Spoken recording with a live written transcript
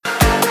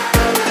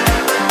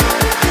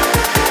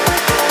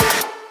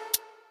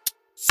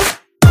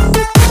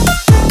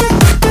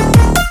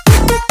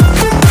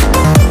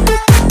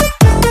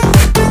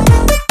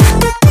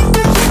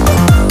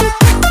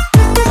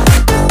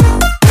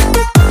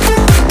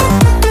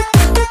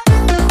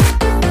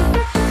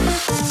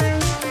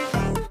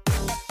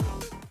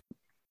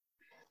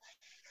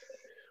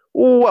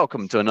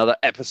Welcome to another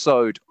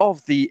episode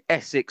of the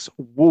Essex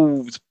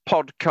Wolves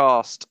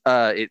podcast.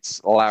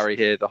 It's Larry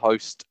here, the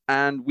host,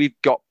 and we've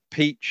got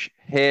Peach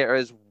here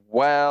as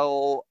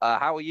well.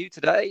 How are you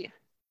today?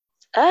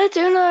 Doing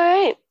all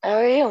right. How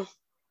are you?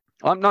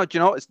 No, do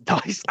you know what? It's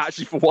nice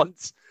actually for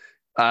once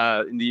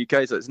in the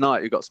UK. So it's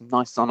nice. We've got some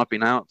nice sun. I've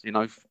been out,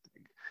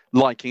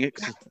 liking it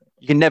because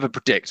you can never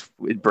predict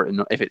in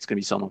Britain if it's going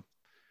to be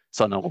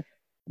sun or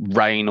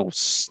rain or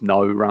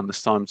snow around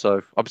this time.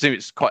 So I presume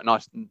it's quite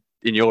nice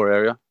in your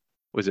area.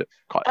 Was it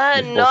quite?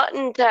 Not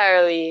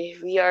entirely.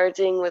 We are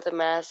dealing with a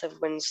massive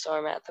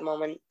windstorm at the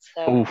moment.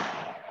 So, Oof.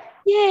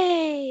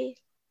 yay!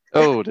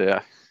 Oh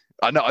dear.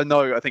 I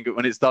know. I think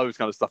when it's those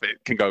kind of stuff,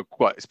 it can go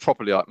quite. It's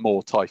probably like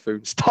more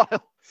typhoon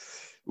style.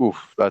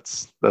 Oof,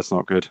 that's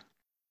not good.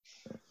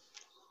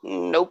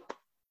 Nope.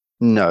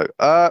 No.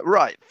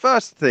 Right.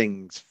 First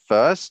things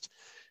first.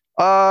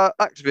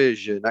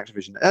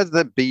 Activision. Has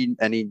there been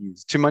any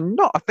news? To my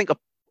not. I think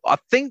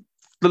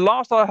the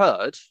last I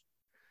heard,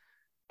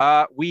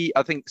 I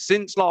think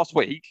since last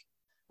week,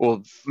 or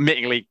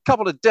admittingly, a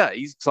couple of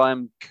days,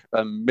 because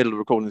I'm middle of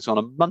recording this on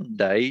a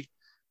Monday.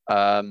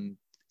 I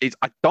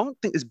don't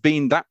think there's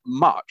been that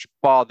much,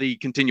 bar the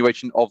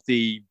continuation of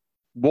the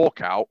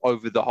walkout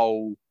over the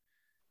whole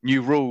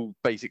new rule,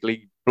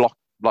 basically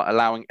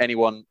allowing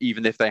anyone,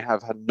 even if they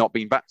have not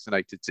been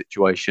vaccinated,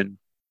 situation.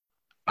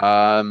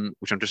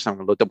 Which I'm just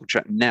having a double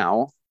check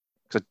now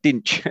because I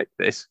didn't check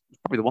this. It's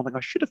probably the one thing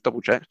I should have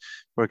double checked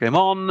before I came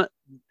on.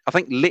 I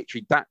think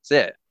literally that's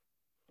it.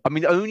 I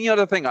mean, the only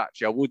other thing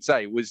actually I would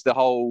say was the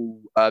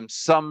whole.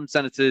 Some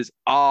senators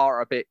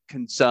are a bit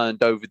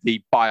concerned over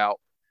the buyout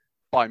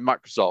by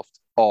Microsoft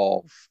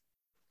of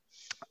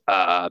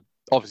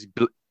obviously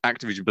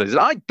Activision Blizzard.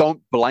 I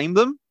don't blame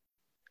them,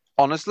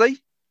 honestly,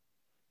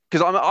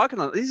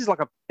 because this is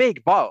like a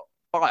big buyout,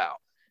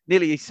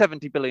 nearly a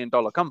 $70 billion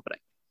company.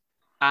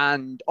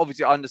 And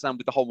obviously I understand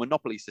with the whole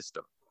monopoly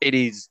system, it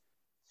is,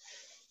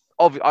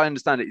 I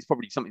understand it's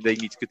probably something they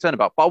need to concern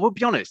about. But I will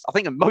be honest, I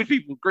think most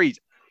people agree.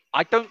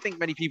 I don't think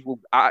many people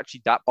are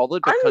actually that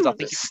bothered because I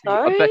think it's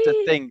a better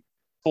thing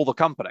for the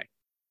company.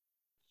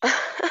 I'm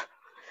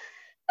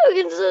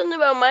concerned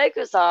about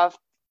Microsoft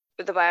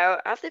with the buyout.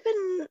 Have they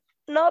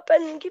not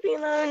been keeping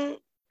an eye on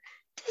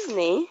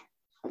Disney?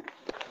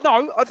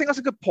 No, I think that's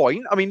a good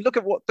point. I mean, look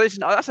at what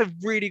Disney. That's a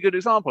really good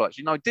example,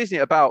 actually. No, Disney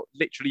about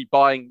literally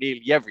buying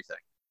nearly everything.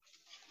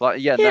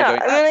 Like, they're going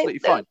absolutely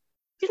fine.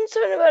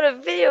 Concerned about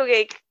a video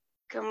game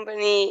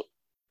company.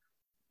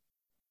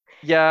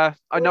 Yeah,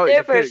 I know.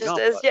 Their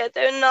purchases, yet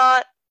they're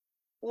not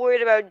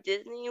worried about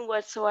Disney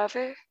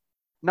whatsoever.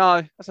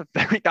 No, that's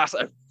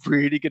a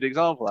really good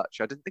example.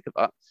 Actually, I didn't think of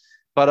that.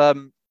 But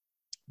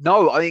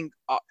no, I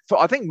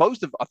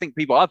think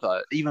people I've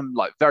heard, even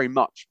like very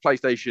much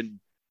PlayStation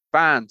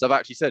fans, have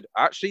actually said,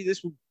 actually,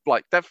 this will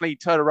like definitely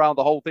turn around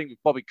the whole thing with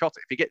Bobby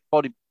Kotick. If you get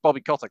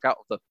Bobby Kotick out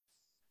of the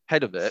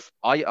head of it,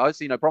 I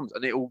see no problems,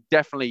 and it will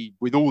definitely,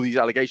 with all these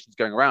allegations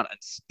going around and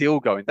still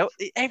going,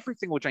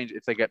 everything will change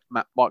if they get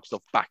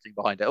Microsoft backing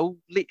behind it. It'll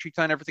literally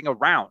turn everything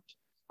around.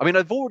 I mean,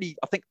 I've already,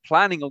 I think,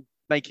 planning on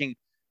making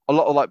a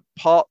lot of like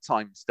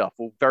part-time stuff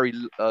or very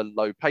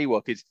low pay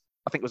workers.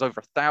 I think it was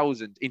over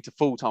 1,000 into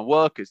full-time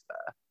workers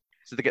there,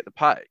 so they get the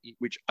pay,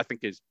 which I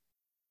think is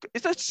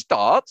a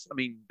start. I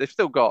mean, they've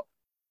still got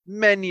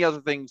many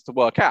other things to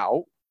work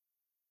out.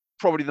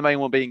 Probably the main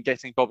one being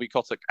getting Bobby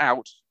Kotick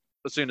out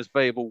as soon as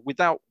available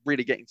without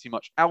really getting too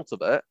much out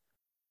of it.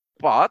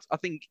 But I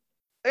think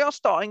they are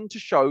starting to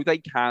show they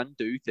can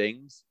do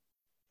things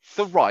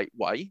the right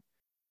way,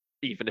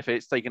 even if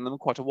it's taken them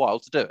quite a while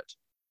to do it.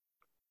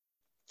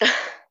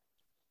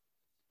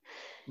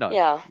 No.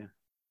 Yeah.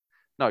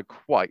 No,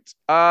 quite.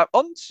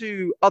 On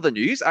to other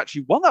news.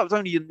 Actually, one that was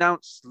only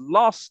announced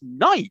last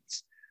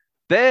night.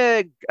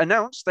 They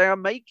announced they are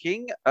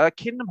making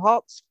Kingdom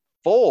Hearts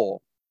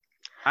 4.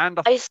 And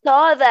I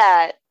saw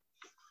that.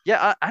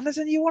 Yeah, and there's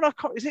a new one.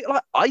 Is it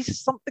like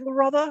Ice something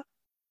or other?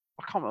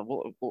 I can't remember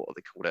what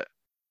they called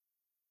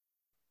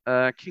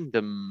it.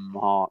 Kingdom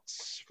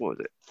Hearts. What was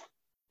it?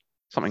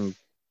 Something.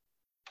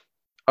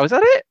 Oh, is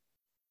that it?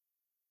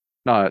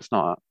 No, it's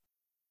not.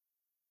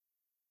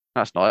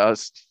 That's not it.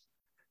 It's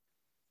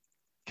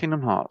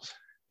Kingdom Hearts.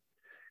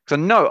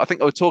 Because I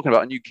think I was talking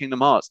about a new Kingdom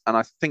Hearts, and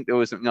I think there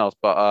was something else,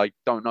 but I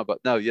don't know. But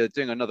no, you're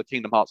doing another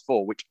Kingdom Hearts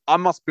 4, which I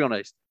must be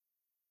honest.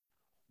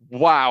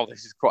 Wow,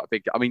 this is quite a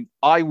big. I mean,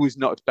 I was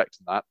not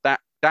expecting that.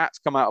 That's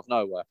come out of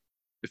nowhere,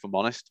 if I'm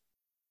honest.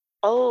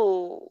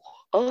 Oh,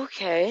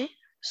 okay.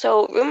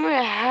 So rumor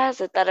has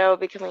it that it will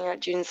be coming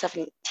out June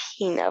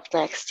 17 of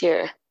next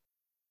year.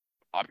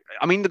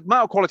 I mean, the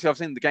amount of quality I've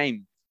seen in the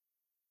game,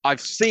 I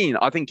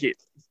think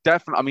it's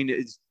definitely. I mean,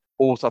 it's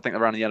also, I think,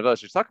 around the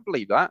anniversary, so I can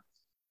believe that.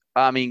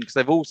 I mean, because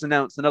they've also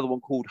announced another one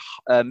called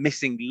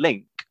Missing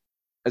Link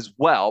as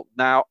well.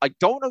 Now, I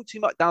don't know too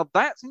much. Now,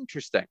 that's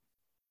interesting.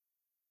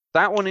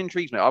 That one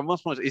intrigues me. I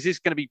must wonder, is this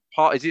going to be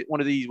is it one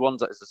of these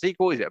ones that is a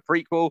sequel? Is it a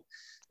prequel?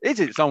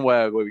 Is it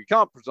somewhere where we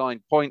can't assign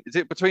point? Is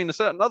it between a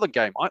certain other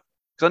game? Because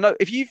I know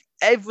if you've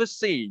ever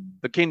seen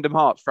the Kingdom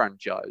Hearts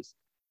franchise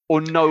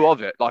or know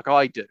of it like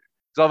I do,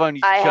 because I've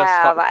only I just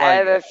have. started I playing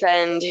have a it.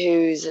 friend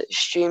who's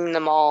streamed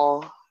them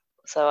all.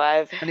 So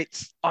And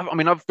I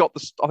mean, I've got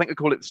I think I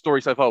call it the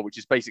story so far, which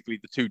is basically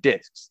the 2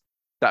 discs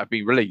that have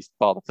been released,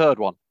 bar the third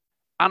one.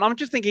 And I'm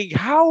just thinking,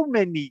 how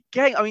many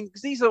games? I mean,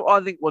 because these are,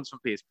 I think, ones from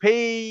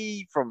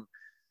PSP, from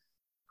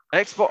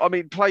Xbox, I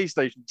mean,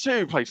 PlayStation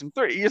 2, PlayStation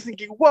 3. You're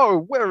thinking, whoa,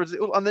 where is it?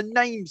 And the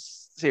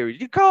names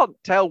series, you can't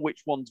tell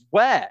which one's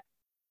where.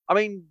 I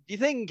mean, you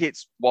think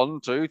it's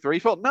 1, 2, 3,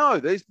 4? No,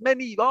 there's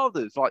many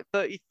others, like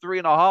 33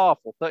 and a half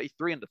or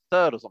 33 and a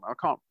third or something. I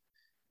can't,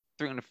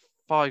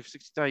 305,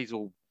 60 days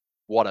or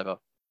whatever.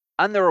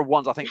 And there are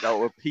ones I think that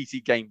were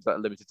PC games that are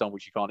limited time,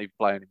 which you can't even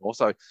play anymore.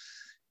 So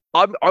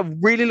I'm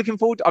really looking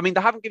forward to, I mean,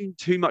 they haven't given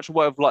too much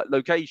away of like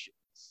locations,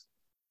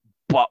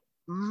 but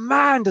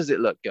man, does it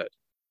look good.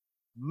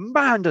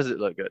 Man, does it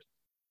look good.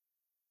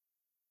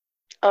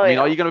 oh I mean,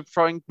 yeah, are you going to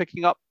try and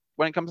picking up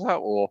when it comes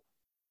out, or?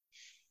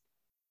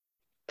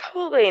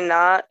 probably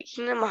not.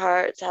 Kingdom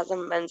Hearts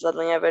hasn't been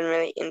something I've been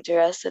really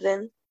interested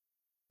in,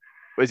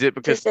 Is it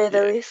to because say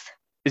the least.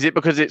 is it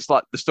because it's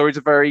like the stories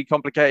are very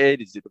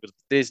complicated? Is it because of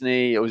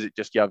Disney, or is it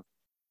just you have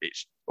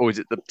it's, or is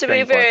it the To be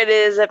gameplay? fair, it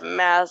is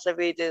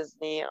massively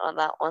Disney on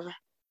that one.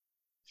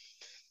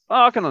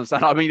 Oh, I can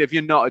understand. I mean, if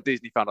you're not a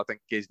Disney fan, I think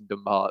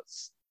Kingdom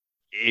Hearts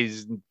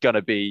is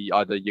gonna be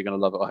either you're gonna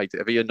love it or hate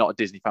it. If you're not a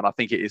Disney fan, I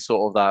think it is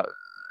sort of that.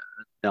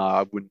 No,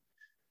 I wouldn't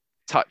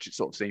touch it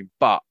sort of scene.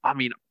 But I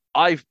mean,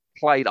 I've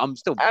played. I'm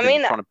still I really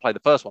mean, trying to play the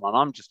first one, and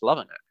I'm just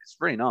loving it. It's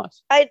really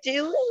nice. I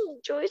do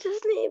enjoy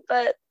Disney,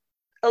 but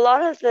a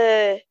lot of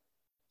the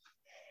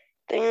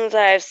things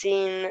that I've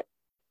seen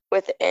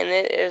within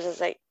it is just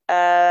like,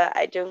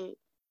 I don't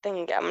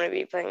think I'm gonna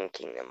be playing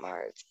Kingdom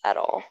Hearts at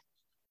all.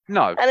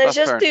 No, And it's that's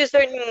just fair. through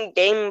certain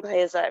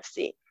gameplays that I've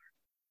seen.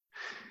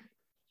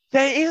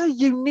 There is a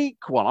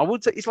unique one. I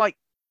would say it's like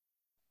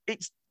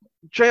it's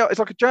it's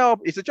like a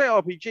JR, it's a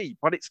JRPG,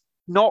 but it's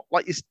not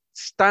like this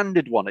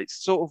standard one.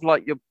 It's sort of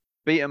like you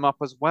beat 'em up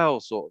as well,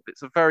 sort of.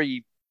 It's a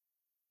very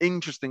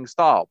interesting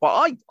style, but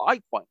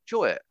I quite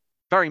enjoy it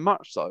very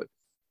much so.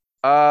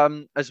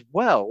 As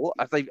well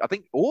as I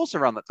think also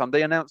around that time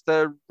they announced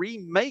they're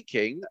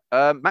remaking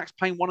Max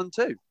Payne 1 and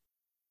 2,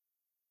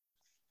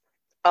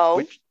 Oh,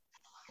 which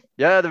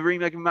yeah, they're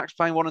remaking Max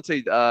Payne 1 and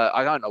 2.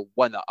 I don't know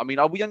when that. I mean,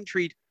 I'll be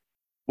intrigued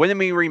when they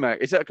mean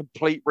remake. Is it a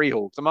complete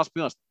rehaul? Because I must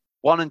be honest,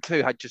 1 and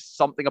 2 had just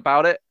something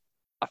about it.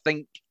 I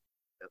think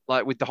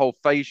like with the whole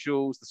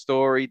facials, the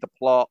story, the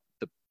plot,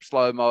 the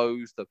slow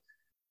mos, the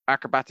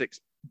acrobatics,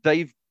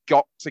 they've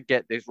got to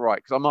get this right.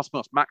 Because I must be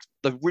honest,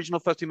 the original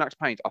first 2 Max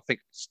Paynes, I think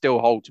still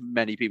hold to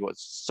many people.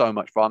 It's so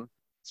much fun,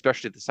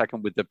 especially the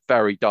second with the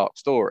very dark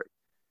story.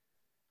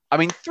 I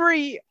mean,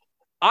 3,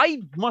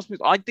 I must be,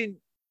 I didn't,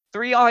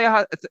 3,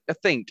 I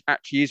think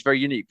actually is very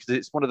unique because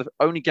it's one of the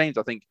only games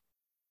I think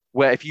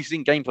where if you've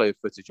seen gameplay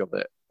footage of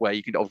it, where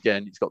you can,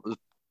 again, it's got the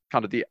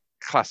kind of the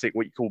classic,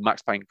 what you call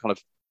Max Payne kind of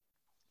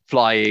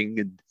flying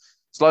and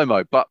slow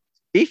mo. But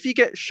if you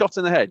get shot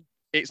in the head,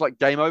 it's like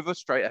game over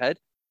straight ahead.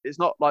 It's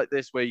not like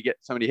this where you get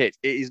so many hits.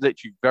 It is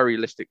literally very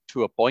realistic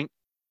to a point,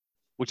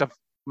 which I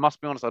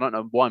must be honest, I don't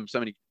know why so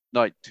many,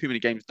 like too many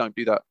games don't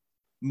do that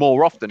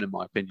more often, in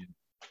my opinion.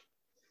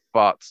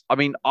 But I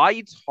mean,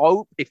 I'd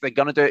hope if they're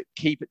gonna do it,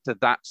 keep it to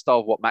that style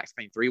of what Max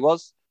Payne 3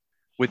 was,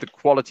 with the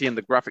quality and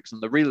the graphics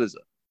and the realism,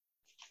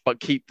 but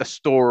keep the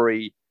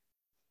story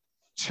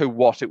to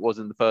what it was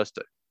in the first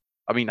 2.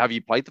 I mean, have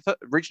you played the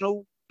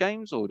original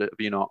games or have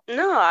you not?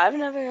 no, I've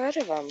never heard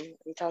of them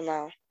until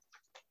now.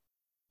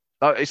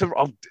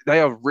 They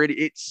are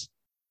really.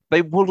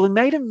 They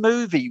made a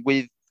movie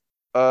with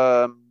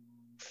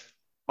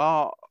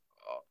Mark.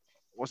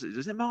 Was it?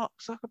 Is it Mark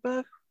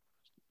Zuckerberg?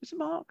 Is it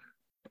Mark?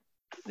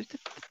 Is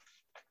it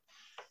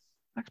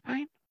Max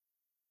Payne?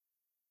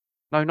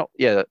 No, not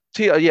yeah.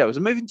 Yeah, it was a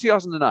movie in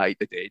 2008.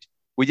 They did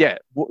with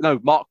no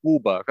Mark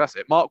Wahlberg. That's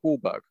it. Mark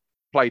Wahlberg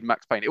played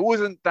Max Payne. It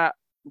wasn't that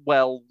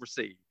well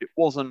received. It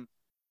wasn't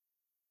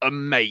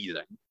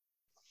amazing.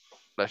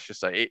 Let's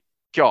just say it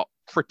got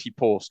pretty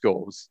poor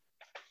scores,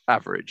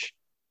 average.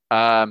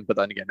 But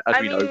then again, as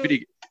we know, video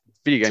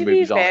game to be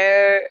movies aren't.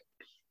 fair,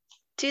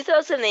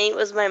 2008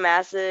 was my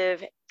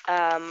massive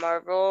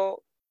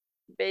Marvel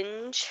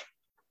binge.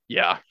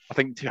 Yeah, I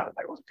think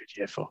 2008 was a good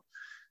year for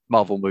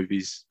Marvel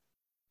movies.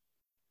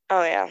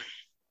 Oh yeah.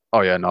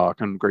 Oh yeah, no, I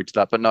can agree to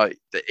that. But no,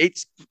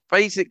 it's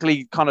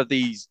basically kind of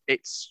these.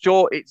 It's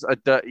short. It's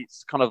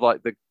kind of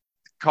like the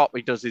cop.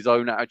 He does his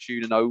own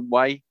attitude and own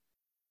way,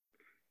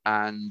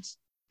 and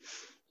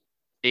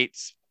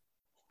it's.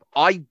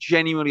 I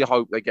genuinely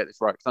hope they get this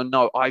right because I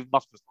know I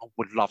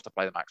would love to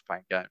play the Max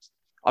Payne games.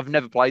 I've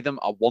never played them.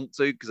 I want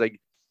to because they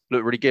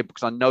look really good.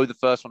 Because I know the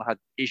first one had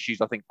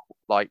issues. I think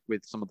like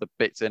with some of the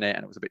bits in it,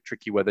 and it was a bit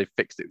tricky where they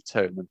fixed it with 2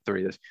 and then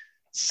 3.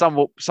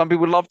 Some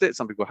people loved it,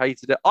 some people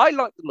hated it. I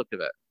like the look of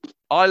it.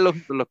 I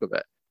love the look of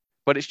it,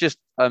 but it's just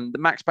the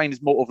Max Payne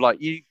is more of like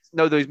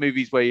those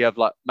movies where you have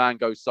like man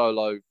goes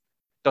solo,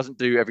 doesn't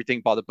do everything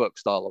by the book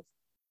style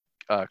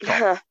of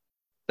cop.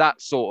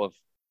 That sort of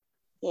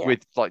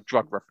with like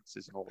drug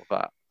references and all of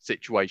that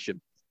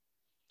situation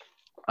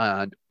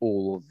and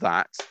all of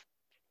that.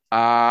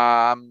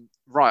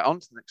 Right, on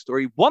to the next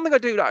story. One thing I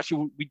do that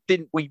actually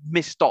we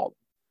missed on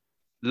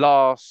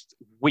last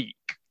week.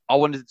 I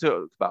wanted to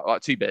talk about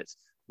like two bits.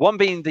 One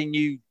being the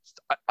new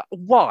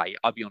why,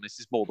 I'll be honest,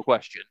 is more the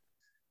question.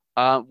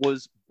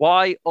 Was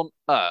why on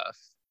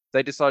earth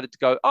they decided to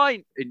go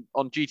on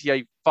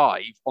GTA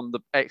 5 on the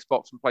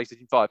Xbox and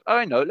PlayStation 5. Oh,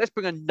 I know, let's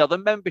bring another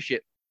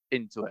membership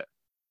into it,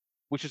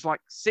 which is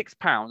like £6,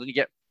 and you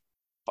get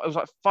it was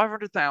like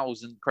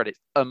 500,000 credits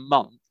a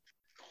month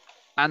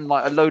and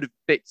like a load of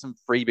bits and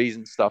freebies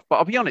and stuff. But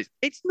I'll be honest,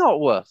 it's not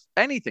worth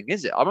anything,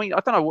 is it? I mean, I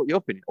don't know what your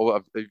opinion,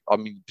 or I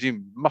mean,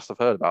 you must have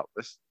heard about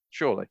this,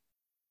 surely.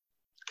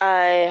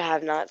 I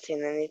have not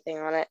seen anything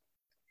on it.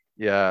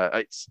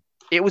 Yeah,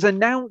 it was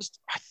announced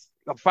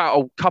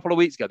about a couple of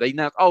weeks ago. They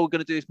announced, we're going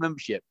to do this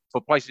membership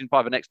for PlayStation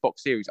 5 and Xbox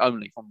Series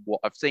only, from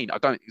what I've seen. I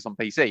don't think it's on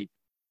PC,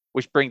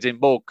 which brings in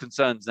more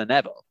concerns than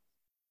ever.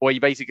 Where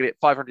you basically get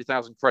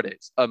 500,000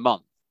 credits a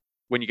month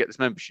when you get this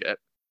membership,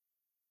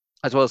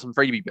 as well as some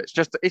freebie bits.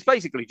 It's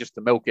basically just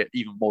to milk it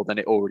even more than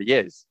it already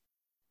is.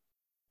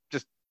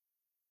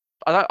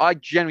 I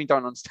genuinely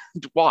don't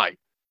understand why.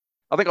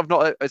 I think I've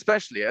not,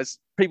 especially as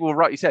people have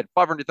rightly said,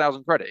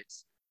 500,000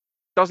 credits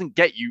doesn't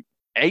get you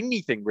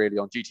anything really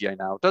on GTA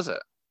now, does it?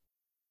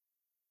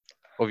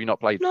 Or have you not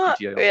played Not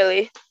GTA?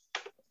 Really.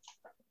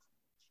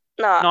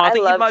 No, I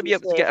think you might be GTA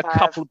able to get 5. a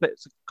couple of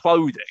bits of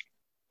clothing,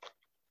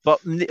 but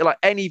like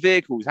any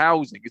vehicles,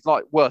 housing is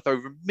like worth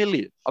over $1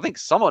 million. I think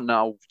some are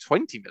now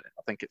 20 million.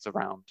 I think it's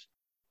around,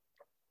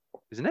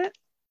 isn't it?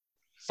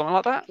 Something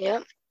like that. Yeah.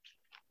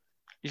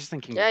 You're just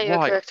thinking, Yeah, you're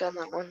why? correct on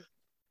that one.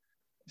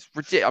 It's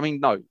ridiculous. I mean,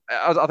 no.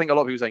 I think a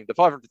lot of people are saying the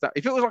 500,000.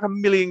 If it was like 1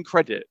 million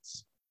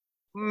credits,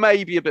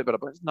 maybe a bit better,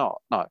 but it's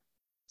not. No,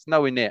 it's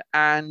nowhere near.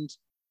 And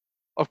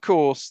of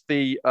course,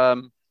 the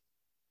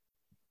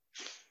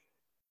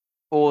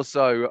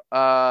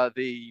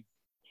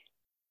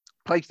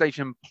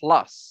PlayStation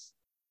Plus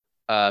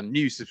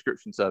new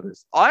subscription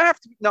service. I have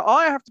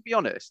to be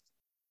honest.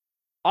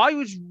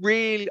 I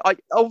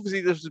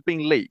obviously this has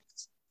been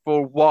leaked for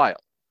a while,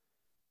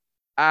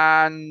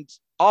 and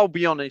I'll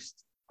be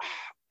honest,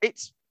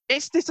 it's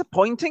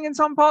disappointing in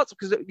some parts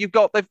because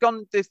they've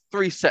gone this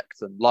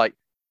 3-section, like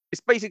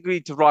it's basically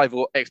to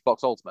rival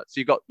Xbox Ultimate. So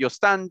you've got your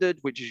standard,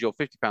 which is your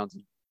 £50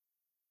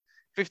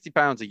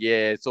 a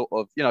year, sort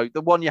of,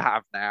 the one you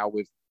have now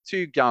with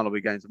 2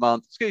 downloadable games a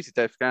month, exclusive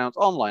discounts,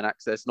 online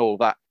access, and all of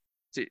that.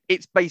 So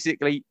it's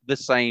basically the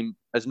same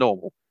as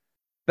normal.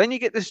 Then you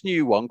get this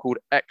new one called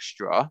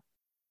Extra,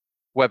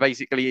 where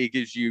basically it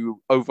gives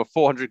you over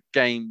 400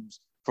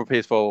 games for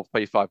PS4,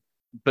 PS5,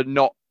 but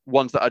not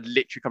ones that are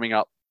literally coming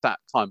out that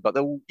time. But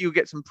you'll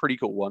get some pretty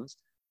cool ones.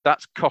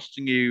 That's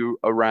costing you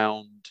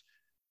around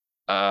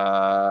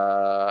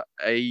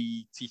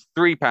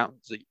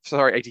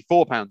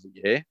 £84 a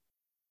year.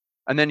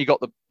 And then you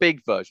got the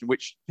big version,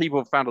 which people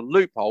have found a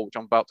loophole, which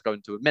I'm about to go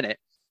into a minute,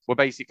 where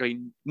basically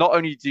not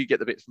only do you get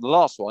the bits from the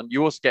last one,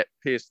 you also get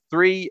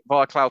PS3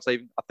 via cloud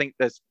saving. I think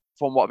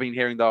from what I've been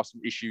hearing, there are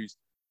some issues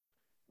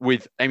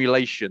with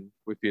emulation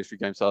with PS3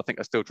 games. So I think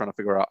they're still trying to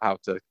figure out how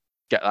to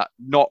get that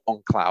not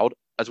on cloud,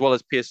 as well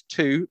as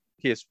PS2,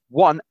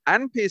 PS1,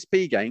 and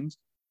PSP games,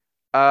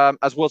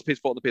 as well as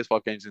PS4 and the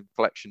PS5 games and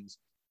collections,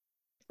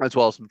 as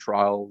well as some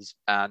trials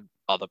and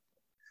other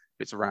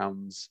bits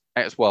around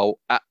as well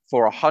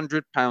for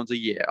 £100 a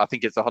year. I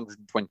think it's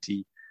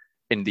 120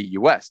 in the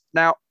US.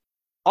 Now,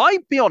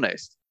 I'd be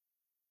honest,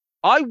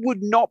 I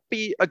would not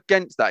be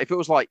against that if it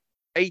was like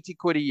 80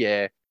 quid a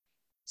year,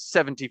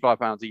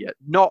 £75 a year,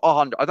 not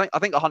 100. I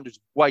think 100 is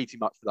way too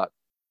much for that.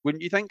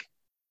 Wouldn't you think?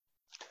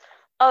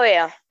 Oh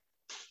yeah.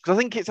 Because I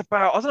think it's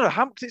about, I don't know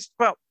how much, it's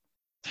about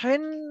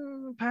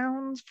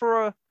 £10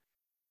 for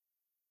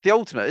the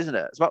Ultimate, isn't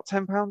it? It's about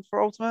 £10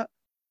 for Ultimate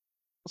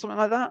or something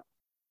like that.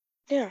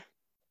 Yeah.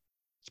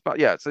 It's about,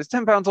 yeah, so it's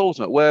 £10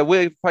 Ultimate, where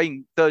we're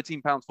paying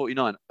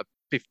 £13.49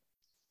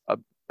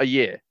 a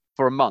year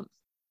for a month,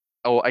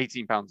 or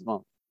 £18 a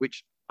month,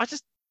 which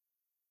it's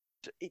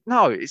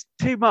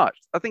too much.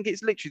 I think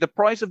it's literally the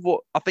price of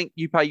what I think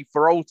you pay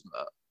for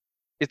Ultimate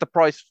is the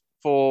price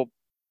for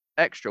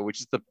Extra, which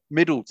is the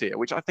middle tier,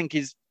 which I think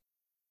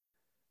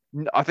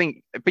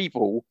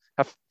people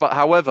have, but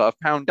however, have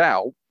found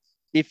out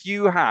if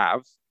you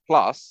have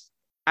Plus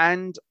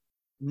and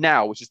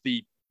Now, which is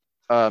the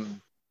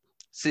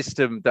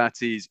system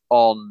that is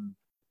on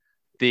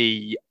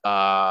the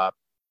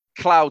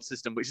cloud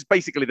system, which is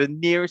basically the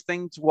nearest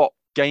thing to what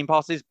Game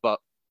Pass is, but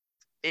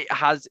it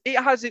has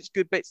its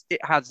good bits, it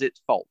has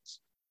its faults.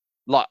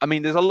 Like, I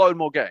mean, there's a load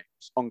more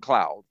games on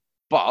cloud,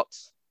 but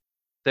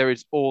there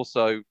is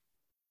also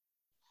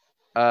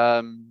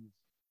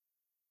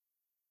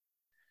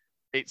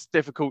it's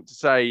difficult to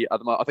say at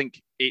the moment. I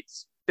think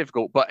it's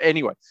difficult, but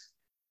anyway,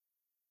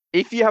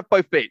 if you have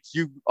both bits,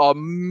 you are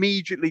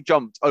immediately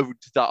jumped over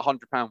to that £100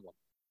 one,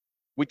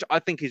 which I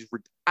think is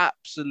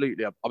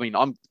absolutely. I mean,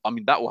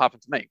 that will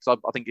happen to me because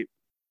I think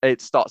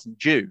it starts in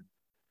June.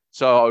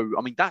 So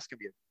I mean, that's gonna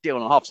be a deal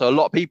and a half. So a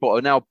lot of people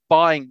are now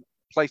buying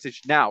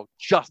PlayStation Now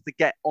just to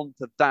get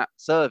onto that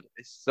service,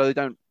 so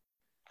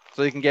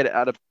they can get it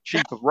at a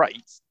cheaper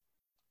rate.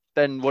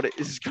 than what it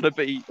is going to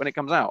be when it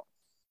comes out.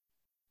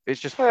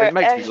 For it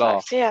makes me Xbox,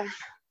 laugh. yeah.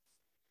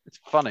 It's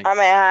funny. I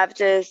might have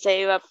to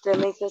save up to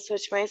make the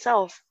Switch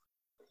myself.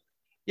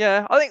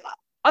 Yeah,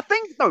 I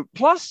think no.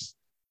 Plus,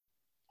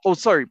 oh,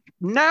 sorry.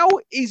 Now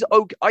is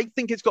okay. I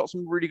think it's got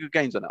some really good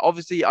games on it.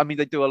 Obviously, I mean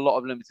they do a lot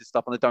of limited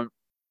stuff and they don't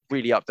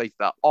really update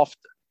that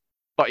often.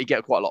 But you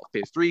get quite a lot of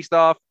PS3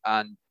 stuff,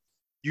 and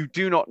you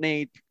do not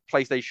need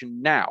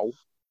PlayStation Now,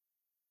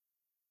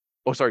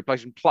 or sorry,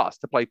 PlayStation Plus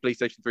to play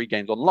PlayStation 3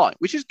 games online,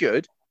 which is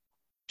good.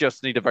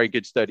 Just need a very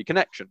good, sturdy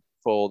connection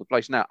for the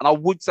PlayStation Now. And I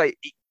would say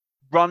it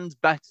runs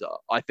better,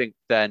 I think,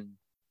 than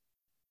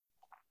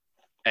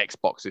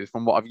Xboxes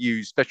from what I've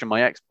used, especially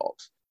my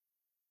Xbox.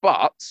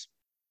 But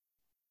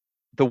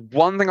the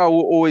one thing I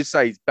will always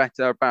say is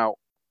better about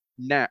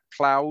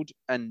Cloud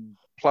and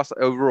Plus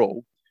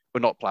overall,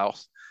 but not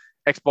Plus,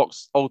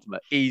 Xbox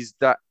Ultimate, is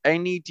that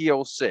any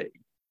DLC,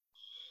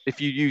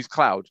 if you use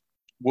Cloud,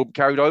 will be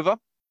carried over,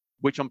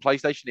 which on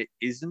PlayStation it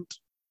isn't,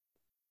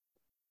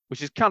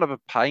 which is kind of a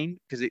pain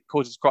because it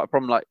causes quite a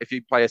problem. Like if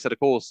you play a set of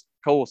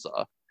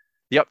Corsa,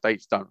 the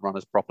updates don't run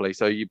as properly,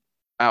 so you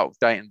out of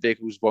date and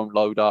vehicles won't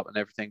load up and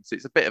everything. So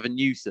it's a bit of a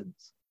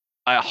nuisance.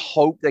 I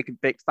hope they can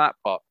fix that,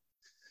 but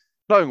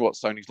knowing what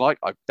Sony's like,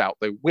 I doubt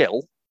they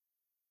will,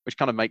 which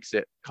kind of makes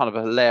it kind of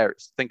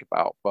hilarious to think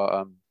about.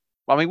 But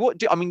I mean,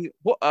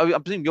 I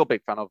presume you're a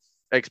big fan of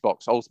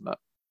Xbox Ultimate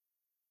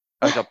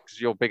because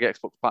you're a big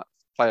Xbox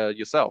player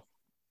yourself.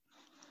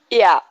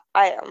 Yeah,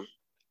 I am.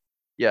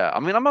 Yeah,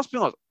 I mean, I must be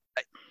honest.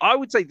 I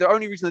would say the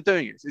only reason they're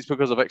doing it is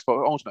because of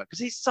Xbox Ultimate,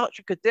 because it's such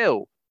a good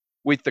deal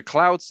with the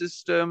cloud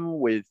system,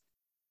 with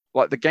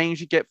like the games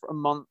you get for a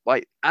month,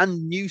 like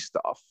and new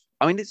stuff.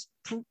 I mean, it's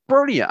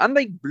brilliant, and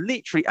they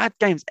literally add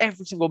games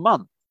every single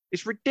month.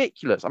 It's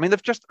ridiculous. I mean,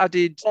 they've just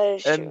added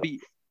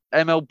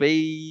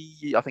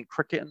MLB, I think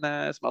cricket in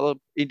there, some other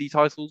indie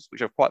titles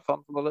which are quite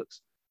fun from the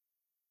looks.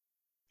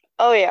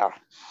 Oh yeah.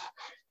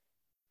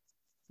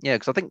 Yeah,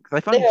 because I think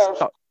they've only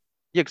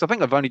because I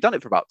think they've only done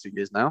it for about 2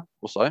 years now,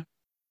 or so.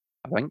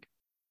 I think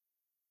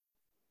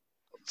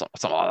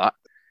something like that.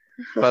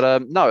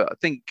 But no, I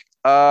think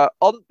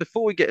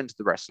before we get into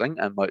the wrestling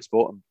and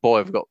motorsport, and boy,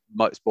 I've got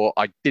motorsport.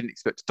 I didn't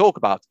expect to talk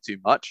about it too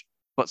much,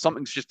 but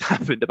something's just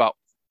happened about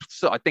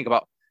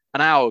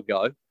an hour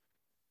ago,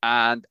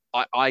 and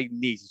I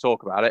need to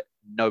talk about it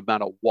no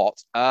matter what.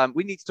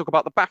 We need to talk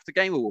about the Bafta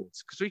Game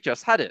Awards because we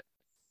just had it,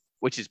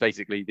 which is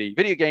basically the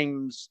Video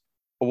Games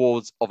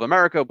Awards of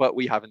America, but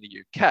we have in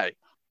the UK.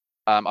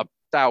 I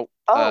doubt,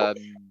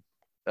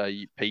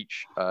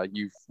 Peach,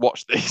 you've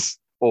watched this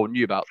or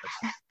knew about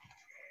this.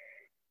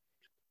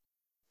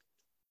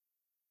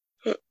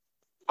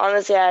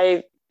 Honestly,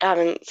 I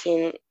haven't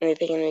seen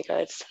anything in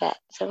regards to that.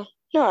 So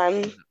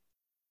no.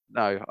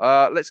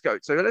 Let's go.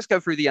 So let's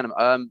go through the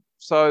anime.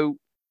 So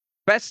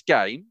best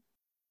game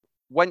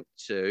went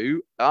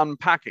to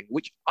Unpacking,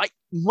 which I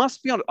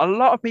must be honest, a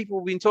lot of people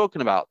have been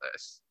talking about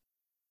this.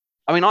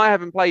 I mean, I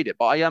haven't played it,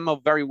 but I am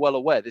very well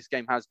aware this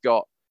game has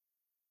got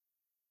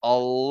a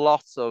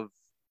lot of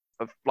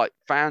like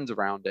fans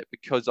around it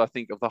because I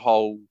think of the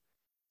whole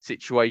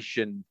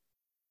situation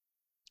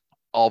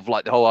of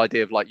like the whole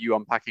idea of like you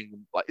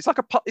unpacking like it's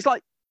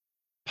like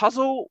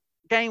puzzle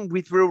game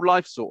with real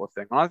life sort of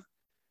thing. I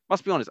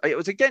must be honest, it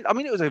was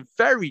a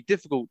very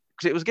difficult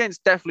because it was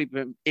against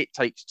definitely It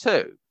Takes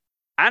Two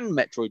and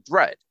Metroid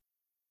Dread.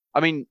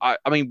 I mean,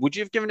 would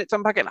you have given it to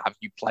Unpacking? Have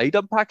you played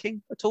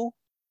Unpacking at all?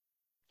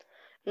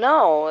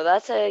 No,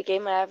 that's a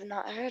game I have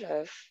not heard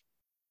of.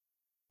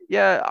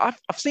 Yeah,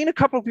 I've seen a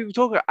couple of people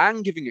talking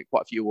and giving it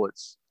quite a few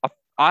awards.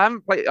 I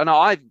haven't played. I know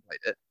I haven't played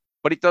it,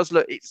 but it does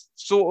look. It's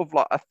sort of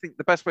like I think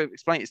the best way to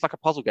explain it, it's like a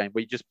puzzle game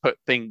where you just put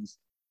things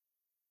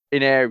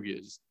in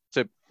areas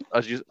to,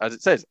 as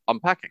it says,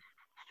 unpacking.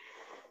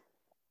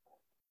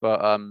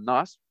 But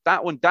no,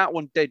 that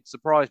one did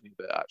surprise me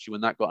a bit actually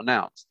when that got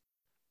announced.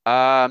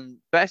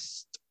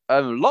 Best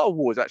a lot of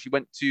awards actually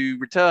went to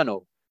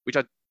Returnal,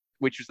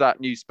 which was that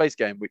new space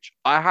game, which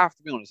I have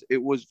to be honest,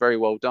 it was very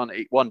well done.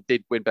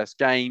 Did win best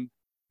game,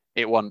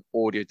 it won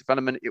audio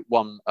development, it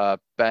won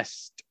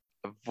best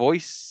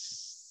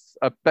voice,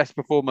 best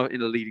performer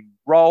in a leading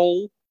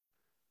role,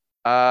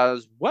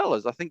 as well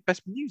as I think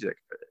best music.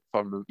 If I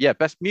remember, yeah,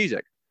 best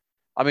music.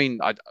 I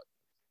mean,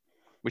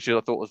 which I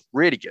thought was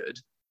really good,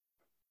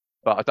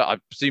 but I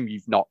presume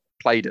you've not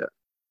played it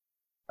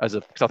because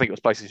I think it was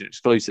PlayStation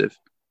exclusive.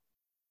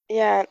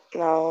 Yeah,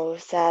 no,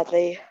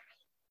 sadly.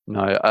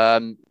 No,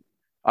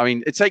 I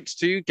mean, It Takes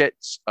Two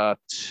gets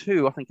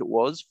 2, I think it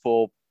was,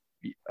 for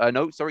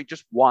no, sorry,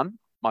 just 1.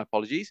 My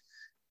apologies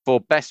for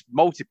best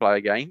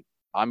multiplayer game.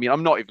 I mean,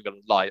 I'm not even gonna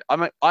lie.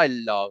 I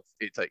love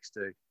It Takes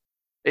Two.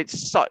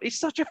 It's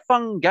such a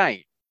fun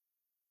game,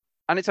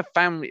 and it's a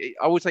family.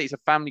 I would say it's a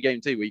family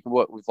game too, where you can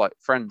work with like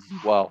friends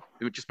as well.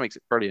 It just makes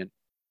it brilliant.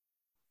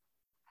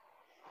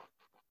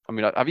 I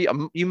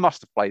mean, you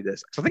must have played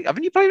this. I think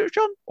haven't you played it,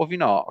 John, or have you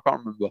not? I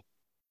can't remember.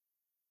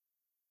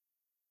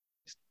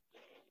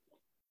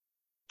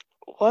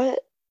 What?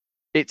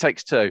 It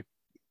Takes Two.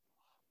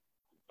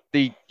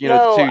 No,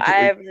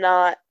 I have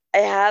not. I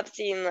have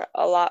seen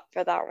a lot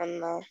for that one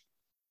though.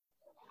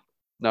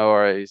 No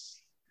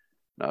worries.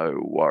 No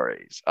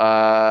worries.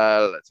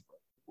 What's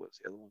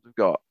the other ones we've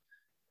got?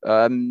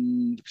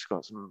 Just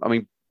got some. I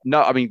mean,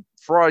 no. I mean,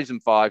 Horizon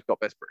 5 got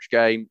Best British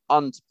Game.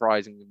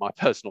 Unsurprisingly, my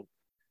personal,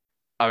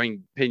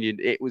 opinion,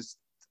 it was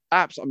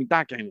absolutely. I mean,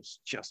 that game was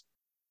just.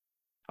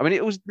 I mean,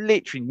 it was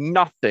literally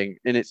nothing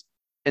in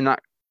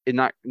that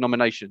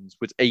nominations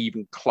was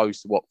even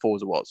close to what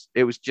Forza was.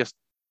 It was just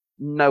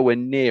nowhere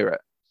near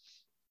it.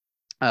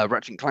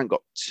 Ratchet and Clank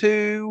got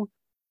 2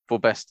 for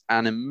Best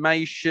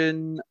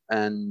Animation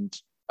and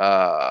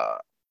the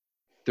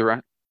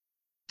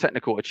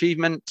Technical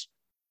Achievement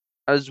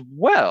as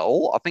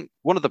well. I think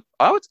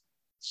I would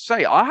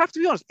say, I have to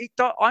be honest,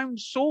 I'm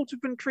sort of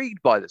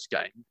intrigued by this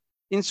game.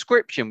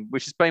 Inscription,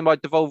 which is made by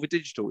Devolver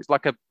Digital. It's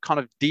like a kind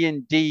of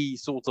D&D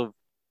sort of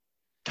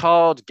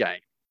card game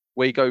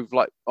where you go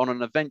like on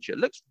an adventure. It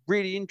looks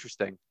really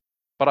interesting,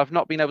 but I've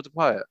not been able to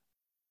play it.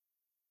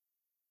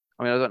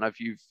 I mean, I don't know if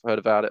you've heard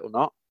about it or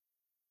not.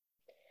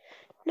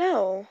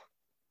 No.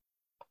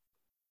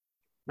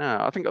 No,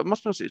 I think I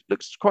must be honest, it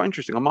looks quite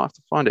interesting. I might have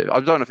to find it. I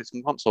don't know if it's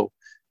on console.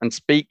 And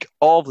speak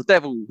of the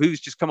devil,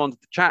 who's just come onto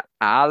the chat,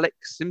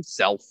 Alex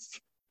himself.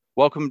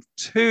 Welcome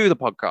to the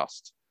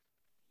podcast.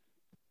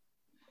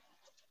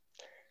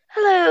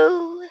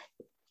 Hello.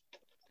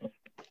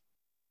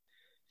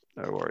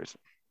 No worries.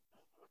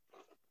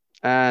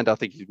 And I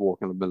think he's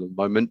walking in the middle of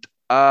the moment.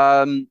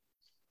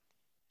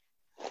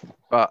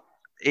 But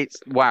it's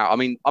wow. I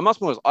mean, I must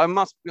be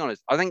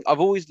honest. I think I've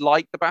always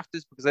liked the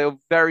Baftas because they were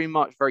very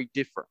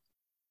different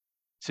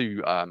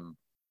to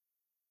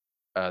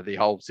the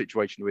whole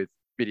situation with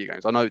video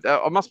games. I know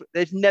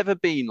there's never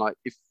been like,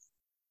 if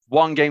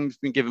one game's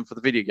been given for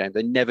the video game,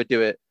 they never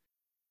do it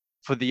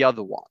for the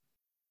other one,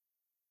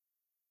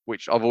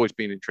 which I've always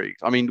been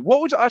intrigued. I mean,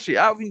 what was actually,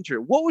 out of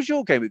interest, what was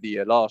your game of the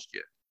year last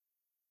year?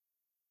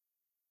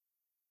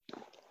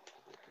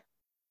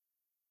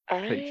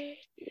 I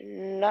do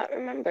not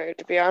remember,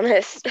 to be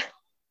honest.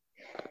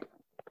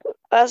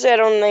 Honestly, I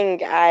don't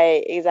think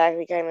I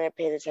exactly kind of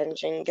paid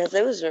attention because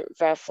it was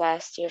rough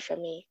last year for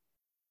me.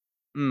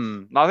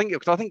 I think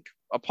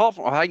apart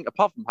from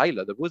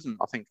Halo, there wasn't.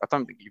 I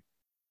don't think you.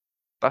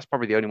 That's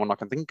probably the only one I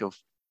can think of.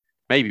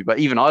 Maybe, but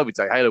even I would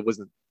say Halo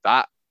wasn't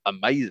that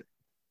amazing.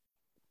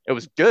 It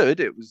was good.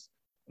 It was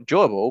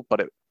enjoyable, but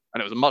it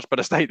was a much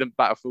better state than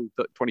Battlefield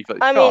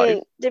 2035. I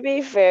mean, to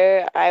be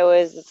fair, I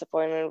was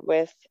disappointed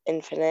with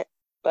Infinite,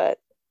 but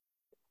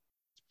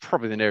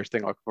probably the nearest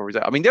thing I could probably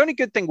say. I mean, the only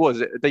good thing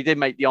was they did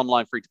make the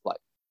online free to play.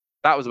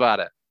 That was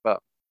about it.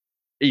 But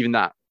even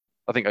that,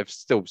 I think they've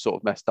still sort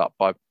of messed up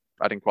by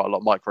adding quite a lot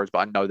of micros, but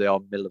I know they are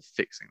in the middle of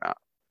fixing that.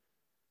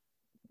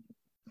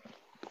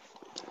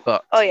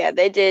 But oh yeah,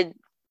 they did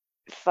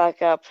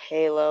fuck up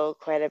Halo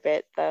quite a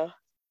bit though.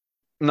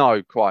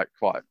 No, quite.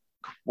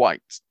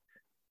 Right,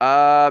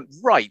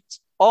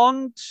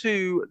 on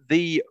to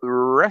the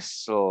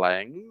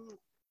wrestling.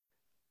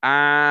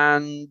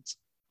 And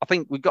I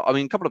think we've got,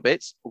 a couple of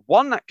bits.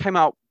 One that came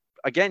out,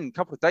 again, a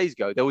couple of days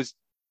ago, I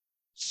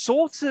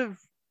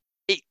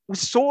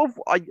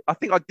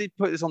think I did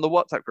put this on the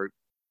WhatsApp group.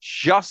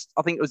 I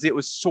think it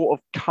was sort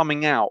of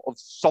coming out of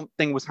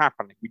something was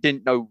happening. We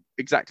didn't know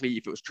exactly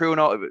if it was true or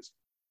not, if it was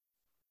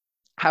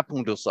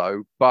happened or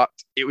so, but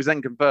it was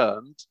then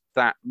confirmed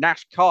that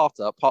Nash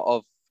Carter, part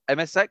of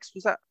MSX,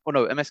 was that? Oh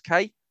no,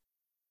 MSK,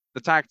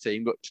 the tag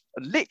team, which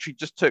literally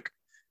just took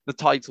the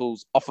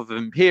titles off of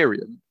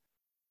Imperium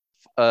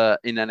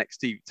in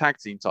NXT tag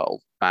team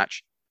title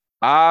match.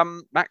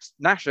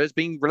 Nash is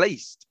being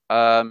released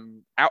out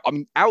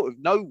of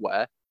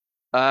nowhere,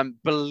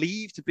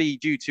 believed to be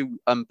due to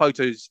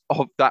photos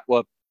of that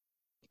were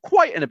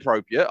quite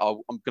inappropriate.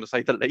 I'm going to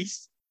say the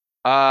least.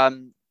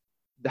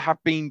 They have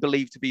been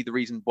believed to be the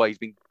reason why he's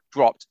been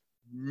dropped,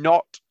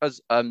 not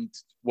as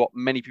what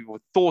many people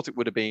thought it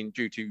would have been,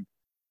 due to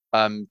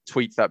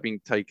tweets that have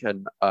been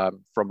taken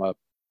from a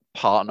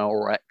partner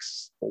or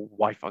ex or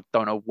wife. I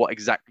don't know what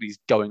exactly is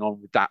going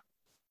on with that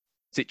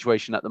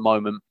situation at the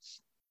moment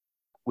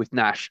with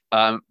Nash.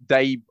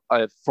 They,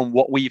 from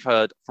what we've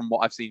heard, from what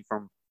I've seen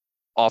from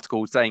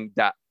articles, saying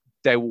that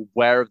they were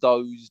aware of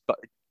those, but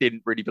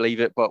didn't really believe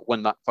it. But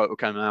when that photo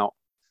came out,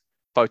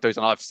 and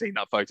I've seen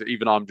that photo,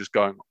 even I'm just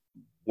going,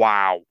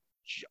 wow.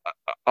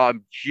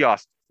 I'm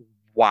just,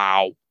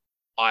 wow.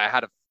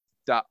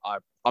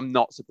 I'm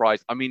not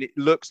surprised. I mean, it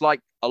looks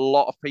like a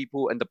lot of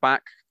people in the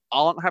back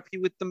aren't happy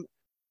with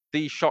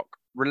the shock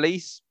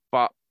release,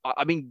 but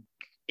I mean,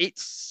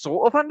 it's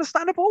sort of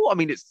understandable. I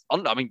mean, it's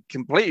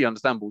completely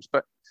understandable,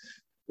 but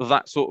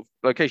that sort of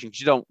location, because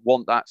you don't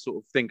want that sort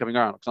of thing coming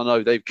around. Because I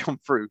know they've come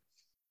through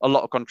a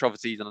lot of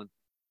controversies, and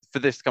for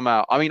this to come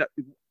out, I mean,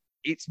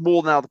 it's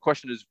more now the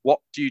question is, what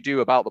do you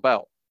do about the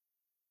belt?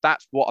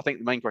 That's what I think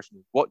the main question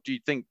is. What do you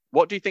think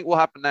will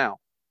happen now?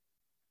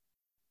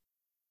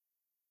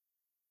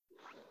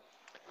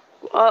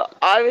 Well,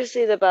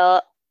 obviously the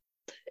belt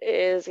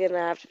is going to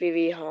have to be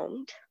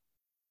rehomed.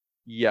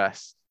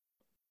 Yes.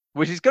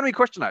 Which is going to be a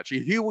question,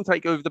 actually. Who will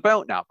take over the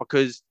belt now?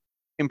 Because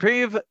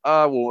Imperium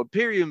have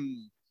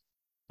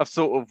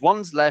sort of,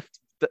 one's left.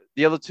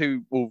 The other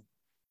two will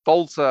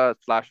falter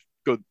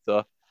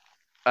Gunther,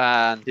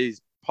 and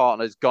his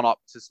partner's gone up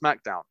to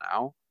SmackDown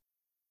now,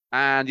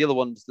 and the other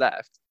one's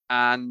left,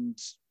 and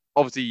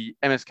obviously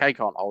MSK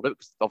can't hold it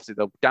because obviously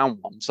they're down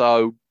one.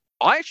 So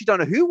I actually don't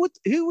know who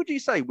would you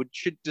say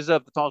should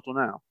deserve the title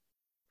now?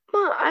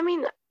 Well, I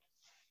mean,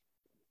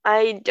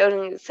 I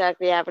don't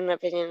exactly have an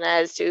opinion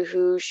as to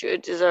who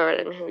should deserve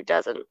it and who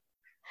doesn't.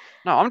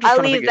 No, I'm just I'll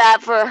trying to leave think.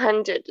 that for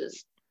 100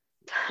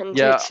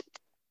 Yeah,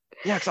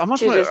 because I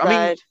must to admit, I mean,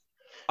 decide.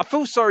 I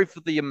feel sorry for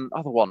the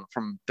other one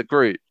from the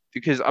group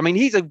because I mean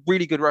he's a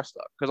really good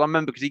wrestler because I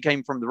remember because he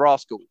came from the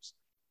Rascals,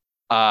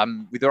 I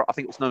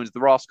think it was known as the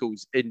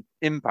Rascals in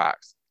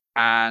Impact,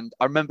 and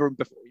I remember him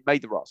before he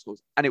made the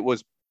Rascals, and it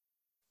was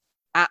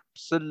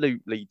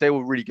absolutely they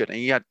were really good and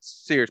he had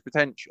serious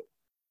potential.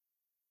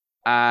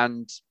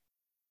 And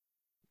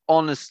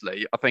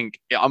honestly, I think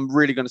I'm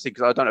really going to see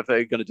because I don't know if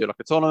they're going to do like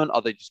a tournament.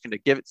 Are they just going to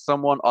give it to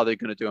someone? Are they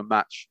going to do a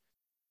match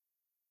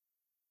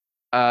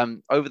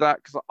over that?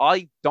 Because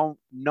I don't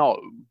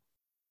know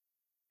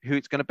who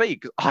it's going to be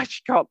because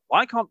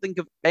I can't think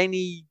of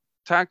any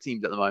tag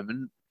teams at the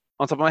moment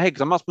on top of my head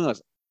because I must be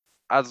honest,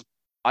 as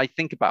I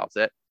think about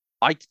it,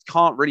 I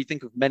can't really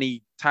think of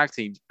many tag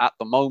teams at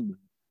the moment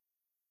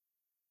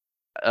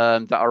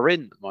that are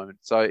in at the moment.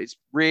 So it's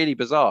really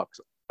bizarre.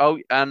 Oh,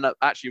 and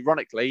actually,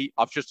 ironically,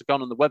 I've just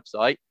gone on the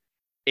website.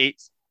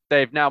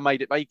 They've now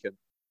made it vacant.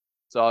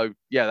 So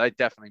yeah, they're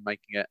definitely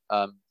making it.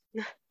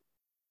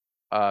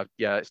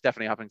 Yeah, it's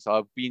definitely happening. So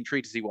I'll be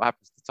intrigued to see what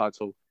happens to the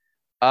title.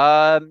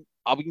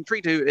 I'll be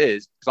intrigued who it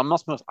is because I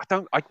must be honest,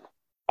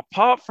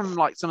 apart from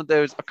like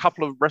there's a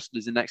couple of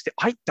wrestlers in NXT,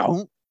 I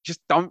don't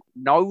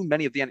know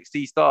many of the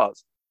NXT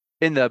stars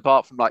in there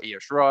apart from like Io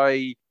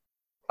Shirai,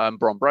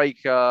 Bron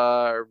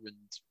Breakker,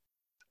 and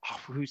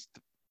who's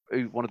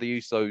one of the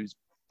Usos.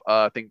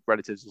 I think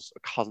relatives or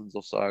cousins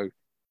or so.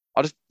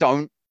 I just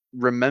don't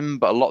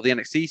remember a lot of the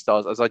NXT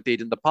stars as I did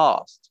in the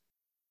past.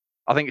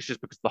 I think it's just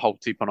because of the whole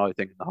 2.0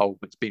 thing and the whole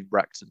it's been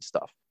wrecked and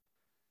stuff.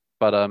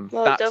 But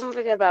Well, don't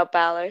forget about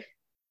Balor.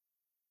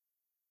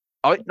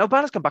 Oh no,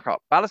 Balor's gone back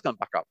up. Balor's gone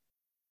back up.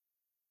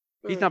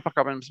 He's now back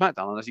up in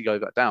SmackDown unless he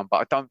goes back down. But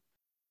I don't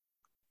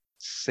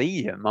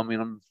see him. I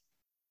mean,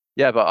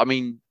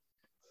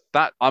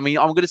 but I mean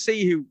I'm going to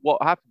see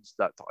what happens to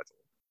that title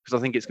because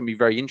I think it's going to be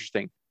very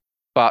interesting.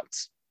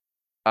 But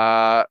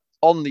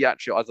on the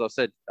actual, as I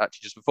said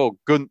actually just before,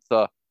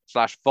 Gunther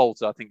 /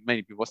 Volta, I think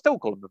many people are still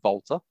calling him the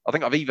Volta. I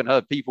think I've even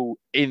heard people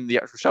in the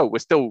actual show were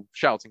still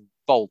shouting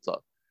Volta.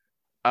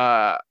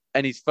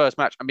 And his first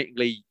match,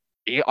 admittedly,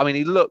 he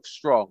looks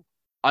strong.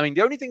 I mean,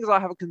 the only things I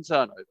have a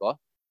concern over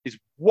is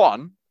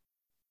one,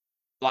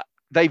 like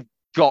they've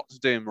got to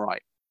do him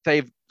right.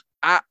 They've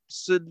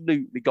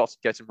absolutely got to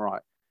get him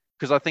right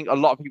because I think a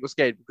lot of people are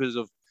scared because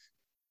of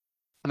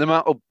the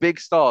amount of big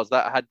stars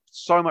that had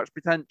so much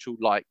potential,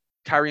 like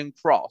Karrion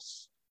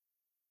Kross,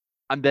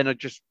 and then are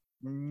just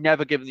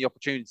never given the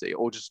opportunity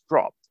or just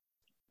dropped.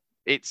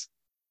 I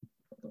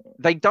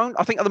think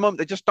at the moment,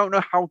 they just don't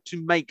know how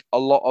to make a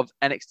lot of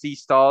NXT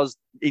stars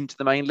into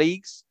the main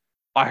leagues.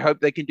 I hope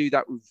they can do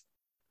that with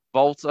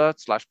Volta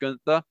 /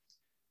 Gunther.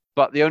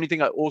 But the only thing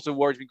that also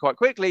worries me quite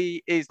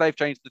quickly is they've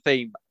changed the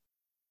theme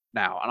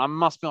now. And I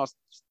must be honest,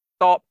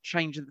 stop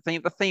changing the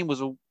theme. The theme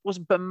was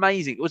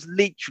amazing. It was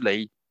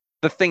literally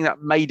the thing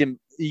that made him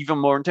even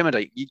more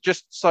intimidating. You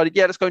just decided,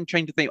 let's go and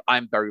change the theme.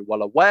 I'm very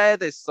well aware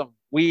there's some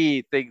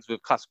weird things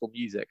with classical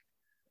music.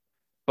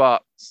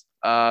 But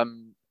I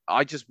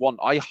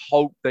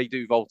hope they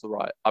do Volta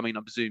right. I mean, I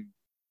presume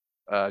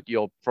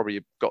you're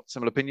probably got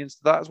similar opinions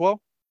to that as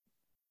well.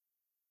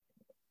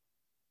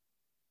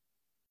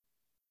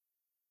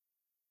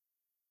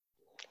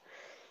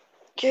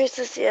 Curious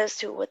to see as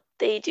to what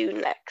they do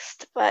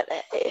next, but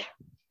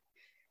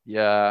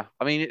yeah,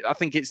 I mean, I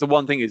think it's the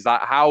one thing is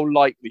that how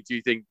likely do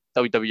you think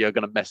WWE are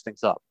going to mess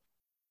things up?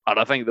 And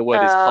I think the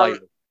word is highly.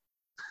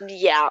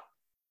 Yeah.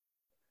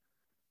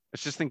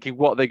 It's just thinking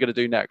what they're going to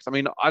do next. I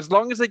mean, as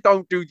long as they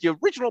don't do the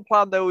original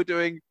plan they were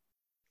doing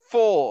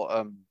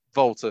for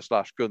Volta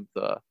 /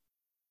 Gunther,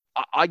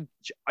 I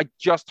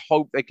just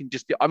hope they can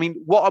just. I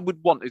mean, what I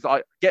would want is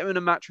I get him in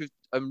a match with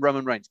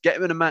Roman Reigns, get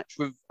him in a match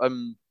with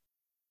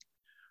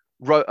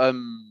Brock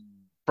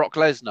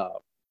Lesnar,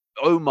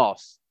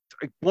 Omos,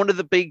 one of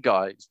the big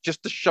guys,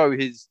 just to show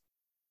his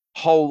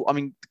whole. I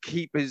mean, to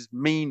keep his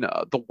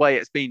demeanor the way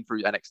it's been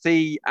through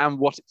NXT and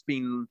what it's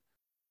been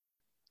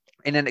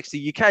in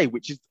NXT UK,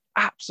 which is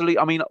absolutely.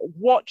 I mean,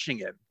 watching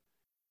him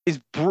is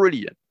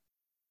brilliant.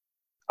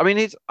 I mean,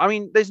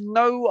 there's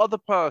no other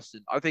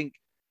person. I think,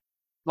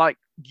 like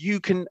you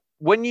can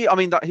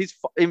that his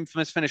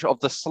infamous finisher of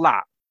the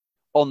slap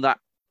on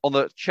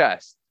the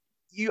chest.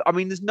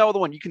 There's no other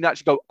one you can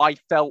actually go. I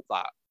felt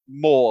that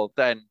more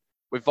than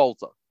with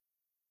Volta.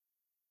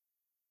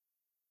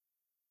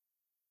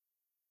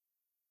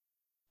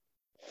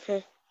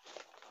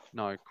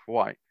 No,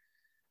 quite.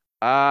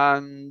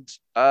 And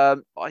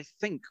I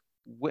think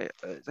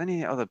there's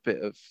any other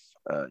bit of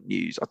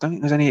news. I don't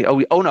think there's any.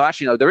 Oh no,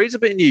 actually no. There is a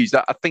bit of news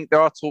that I think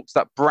there are talks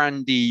that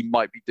Brandy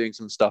might be doing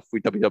some stuff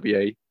with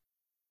WWE.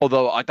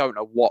 Although I don't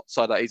know what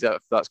side that is.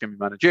 If that's going to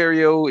be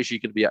managerial, is she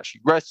going to be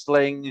actually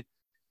wrestling?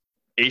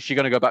 Is she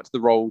going to go back to the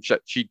role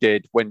that she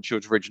did when she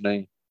was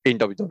originally in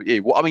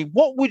WWE? Well, I mean,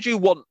 what would you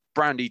want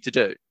Brandy to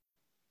do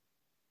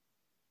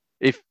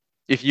if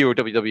you were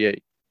WWE?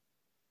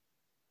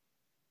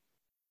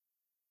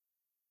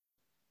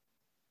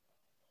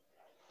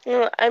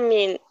 I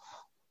mean,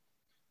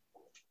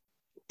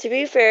 to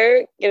be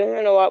fair, giving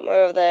her a lot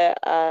more of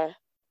the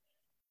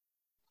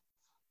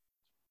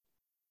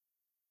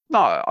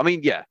No, I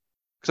mean, yeah.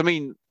 Because, I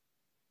mean,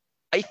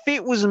 if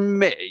it was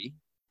me,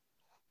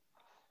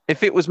 I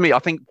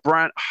think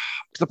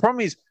the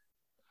problem is,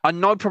 I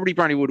know probably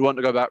Brandy would want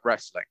to go back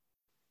wrestling.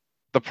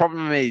 The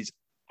problem is,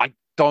 I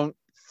don't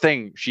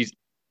think she's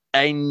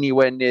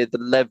anywhere near the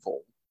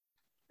level,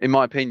 in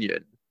my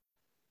opinion,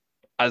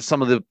 as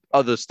some of the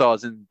other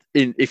stars in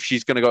if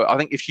she's going to go. I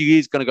think if she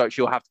is going to go,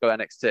 she'll have to go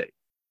NXT.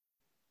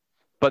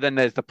 But then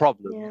there's the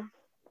problem.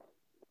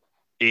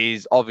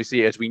 Is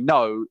obviously, as we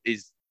know,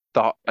 is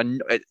that,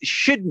 and it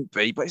shouldn't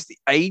be, but it's the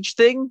age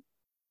thing.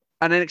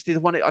 And NXT, the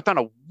one, I don't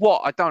know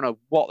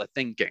what they're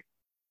thinking.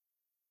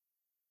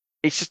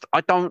 It's just,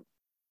 I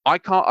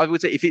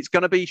would say if it's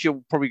going to be,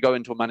 she'll probably go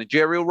into a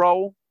managerial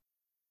role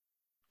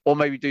or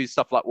maybe do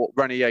stuff like what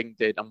Renee Yang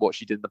did and what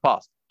she did in the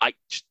past.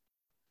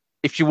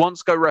 If she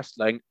wants to go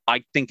wrestling,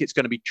 I think it's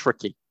going to be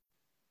tricky,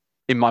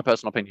 in my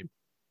personal opinion.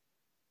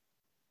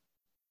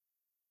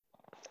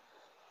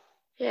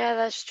 Yeah,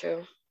 that's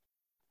true.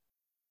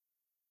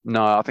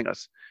 No, I think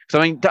that's, because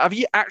I mean, have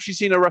you actually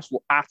seen her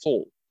wrestle at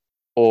all?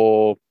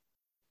 Or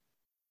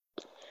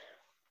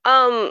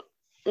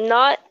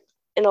not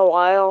in a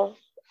while.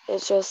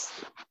 It's just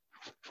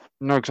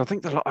no, because I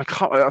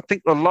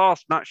think the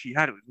last match she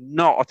had, it was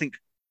not. I think,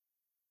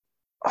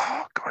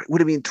 oh god, it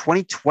would have been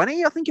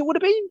 2020. I think it would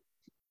have been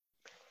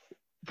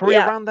probably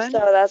around then.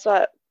 So that's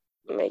what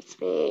makes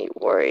me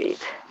worried.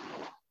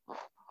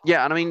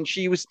 Yeah, and I mean,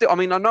 she was still. I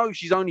mean, I know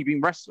she's only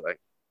been wrestling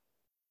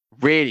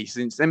really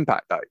since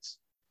Impact days,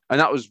 and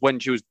that was when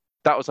she was.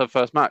 That was her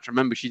first match. I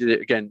remember she did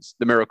it against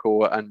the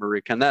Miracle and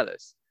Maria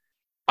Kanellis.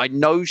 I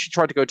know she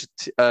tried to go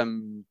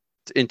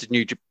into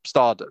New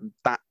Stardom.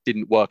 That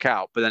didn't work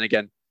out. But then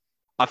again,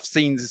 I've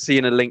seen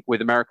a link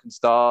with American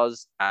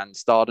Stars and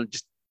Stardom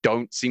just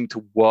don't seem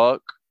to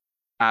work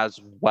as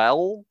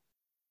well.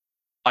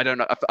 I don't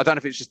know. I don't know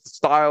if it's just the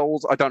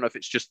styles. I don't know if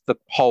it's just the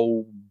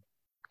whole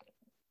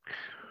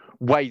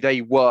way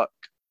they work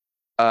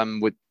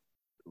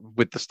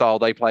with the style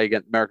they play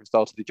against American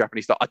style to the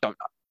Japanese style. I don't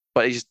know,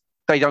 but it's just,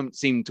 they don't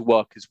seem to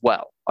work as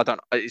well. I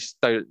don't. They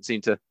don't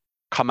seem to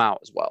come out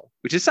as well,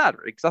 which is sad,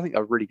 because I think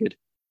they're really good.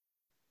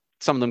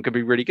 Some of them could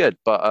be really good,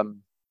 but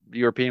the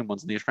European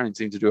ones and the Australians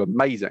seem to do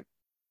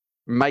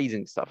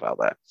amazing stuff out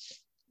there.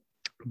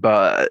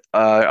 But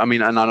I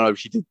mean, and I know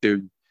she did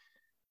do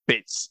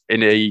bits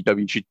in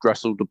AEW. She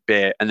wrestled a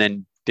bit and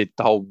then did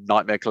the whole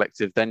Nightmare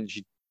Collective. Then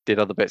she did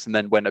other bits and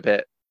then went a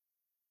bit.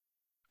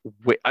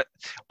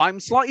 I'm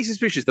slightly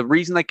suspicious the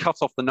reason they cut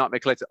off the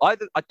Nightmare Collective. I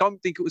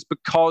don't think it was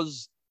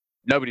because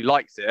nobody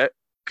likes it,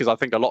 because I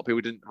think a lot of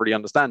people didn't really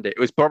understand it. It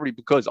was probably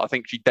because I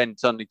think she then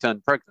suddenly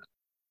turned pregnant.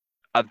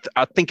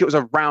 I think it was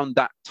around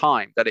that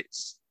time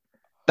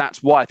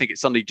that's why I think it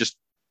suddenly just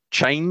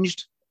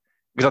changed,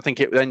 because I think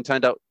it then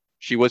turned out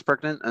she was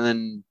pregnant, and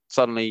then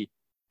suddenly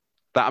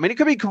that, I mean, it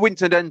could be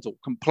coincidental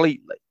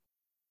completely,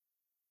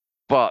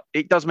 but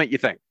it does make you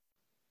think.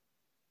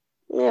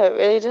 Yeah, it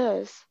really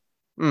does.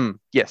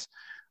 Yes.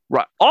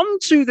 Right. On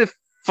to the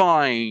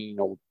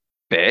final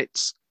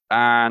bit.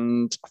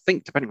 And I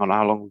think, depending on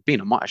how long we've been,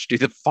 I might actually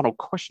do the final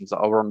questions that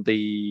are on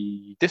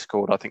the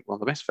Discord. I think we're on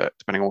the Misfit,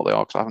 depending on what they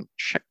are, because I haven't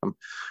checked them.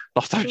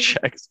 Last time I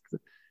checked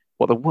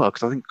what they were,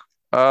 because I think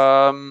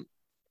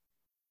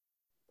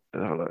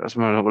let's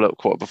have a little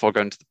quote before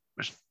going to the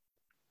mission.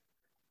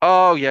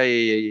 Oh yeah.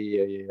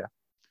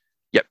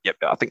 Yep.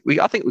 I think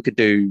we could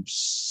do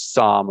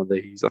some of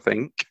these. I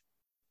think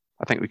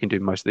we can do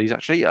most of these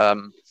actually.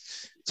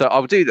 So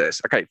I'll do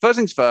this. Okay, first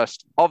things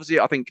first. Obviously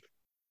we're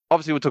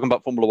talking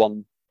about Formula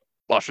One.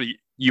 Well, actually,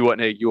 you weren't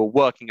here. You were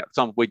working at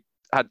the time. We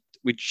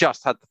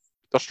just had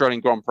the Australian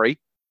Grand Prix.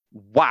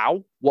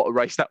 Wow, what a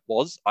race that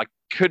was! I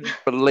couldn't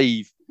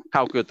believe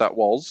how good that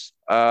was.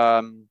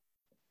 Yeah,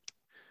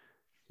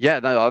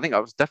 no, I think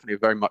that was definitely a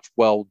very much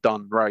well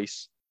done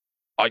race.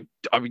 I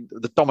mean,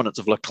 the dominance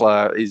of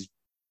Leclerc is,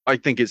 I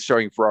think it's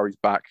showing Ferrari's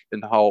back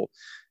in the whole,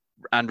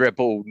 and Red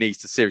Bull needs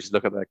to seriously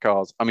look at their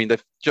cars. I mean,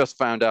 they've just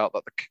found out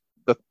that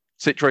the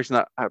situation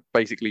that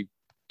basically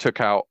took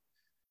out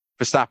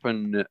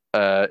Verstappen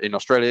in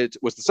Australia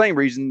was the same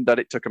reason that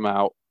it took him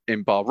out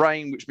in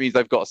Bahrain, which means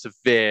they've got a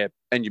severe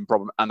engine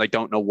problem and they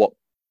don't know what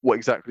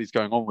exactly is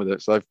going on with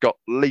it. So they've got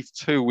at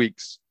least 2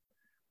 weeks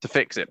to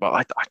fix it, but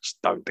I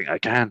just don't think they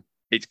can.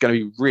 It's going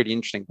to be really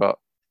interesting, but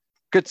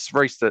good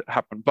race that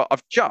happened. But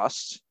I've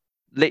just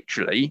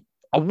literally,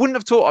 I've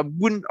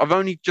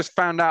only just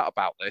found out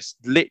about this.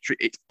 Literally,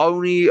 it's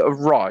only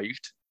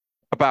arrived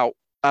about,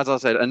 as I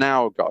said, an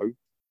hour ago.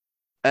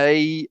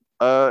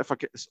 If I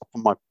get this up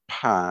on my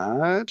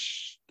pad,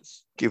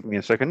 just give me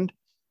a second.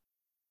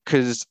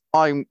 because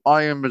I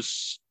am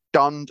as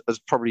stunned as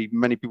probably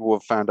many people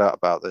have found out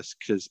about this,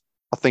 because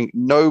I think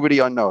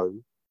nobody I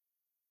know,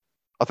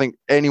 I think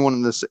anyone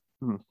in this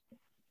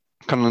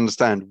can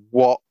understand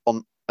what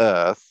on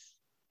earth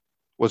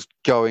was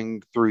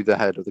going through the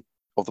head of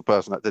the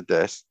person that did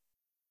this,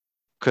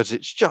 because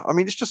it's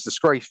just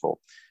disgraceful.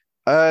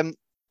 Um,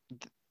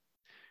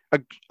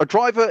 a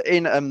driver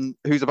in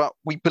who's about,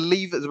 we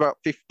believe is about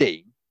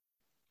 15,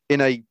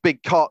 in a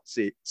big kart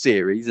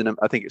series, and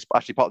I think it's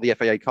actually part of the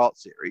FAA kart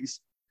series,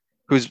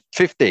 who's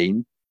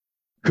 15,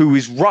 who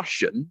is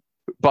Russian,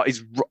 but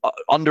is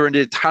under an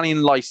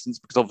Italian license,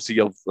 because obviously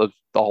of the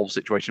whole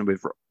situation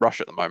with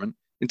Russia at the moment,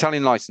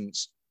 Italian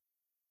license,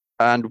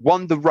 and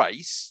won the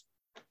race.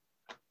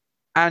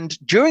 And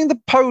during the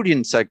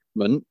podium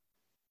segment,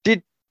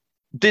 did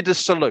a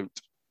salute.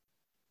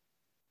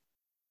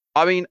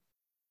 I mean,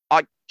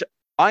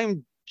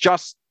 I'm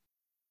just.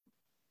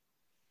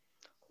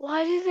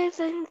 Why do they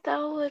think that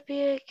would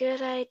be a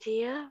good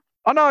idea?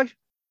 I know.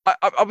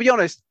 I'll be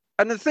honest.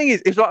 And the thing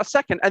is, it was like a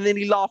second, and then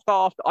he laughed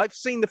after. I've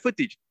seen the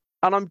footage,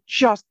 and I'm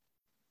just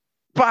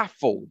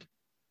baffled.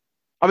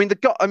 I mean,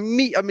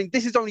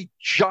 this has only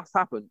just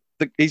happened.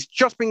 He's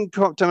just been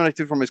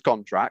terminated from his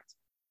contract.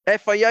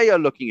 FAA are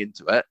looking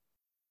into it.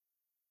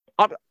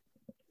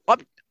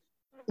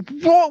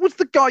 What was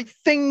the guy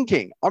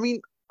thinking? I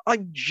mean,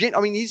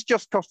 he's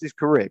just cost his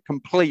career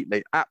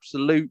completely.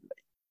 Absolutely,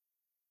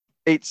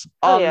 it's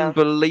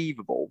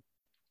unbelievable.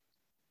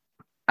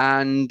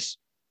 And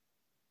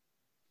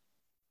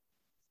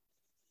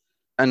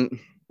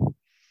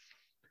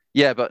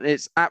yeah, but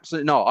it's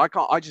absolutely no.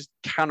 I just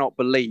cannot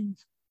believe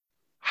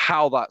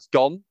how that's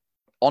gone.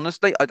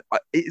 Honestly,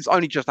 it's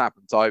only just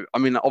happened. So I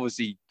mean,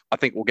 obviously, I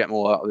think we'll get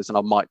more out of this, and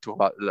I might talk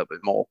about it a little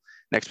bit more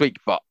next week.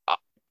 But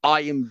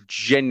I am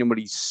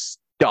genuinely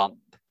stunned.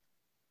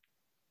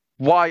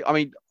 Why? I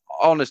mean,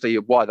 honestly,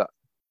 why that?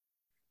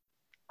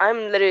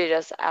 I'm literally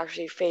just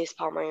actually face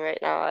palming right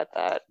now at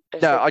that.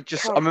 No, I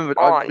remember,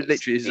 literally,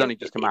 this has only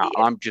just come out.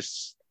 I'm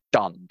just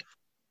stunned.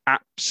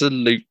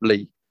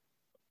 Absolutely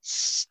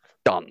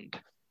stunned.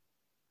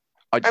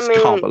 I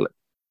can't believe.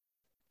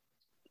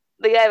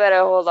 The guy better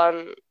hold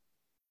on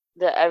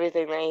to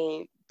everything that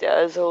he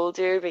does hold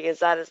to, because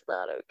that is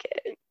not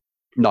okay.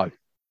 No,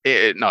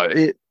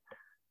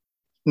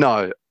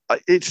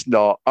 it's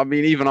not. I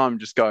mean, even I'm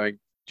just going.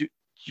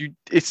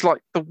 It's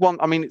like the one.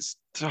 I mean, it's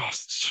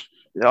just.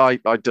 I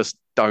just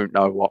don't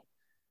know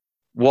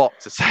what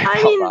to say about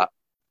that.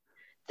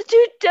 The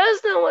dude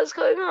does know what's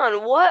going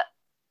on. What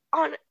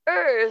on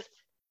earth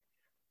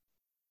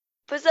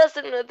possessed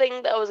him to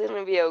think that was going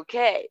to be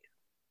okay?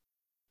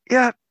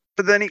 Yeah,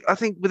 but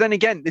then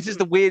again, this is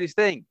the weirdest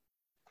thing.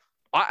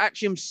 I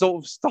actually am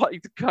sort of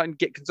starting to kind of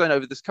get concerned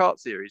over this kart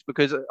series,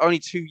 because only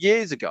 2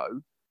 years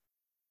ago,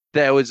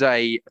 there was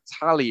a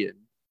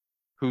Italian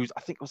who's,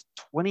 I think was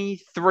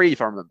 23, if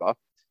I remember.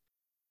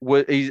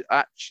 He's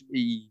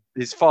actually,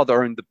 his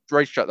father owned the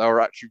racetrack they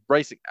were actually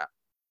racing at,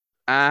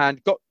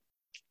 and got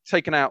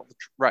taken out of the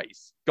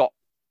race.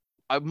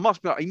 He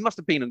must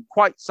have been in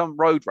quite some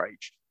road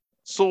rage.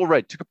 Saw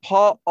red, took a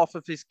part off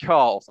of his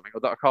car or something, or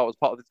that car was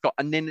part of his car,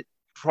 and then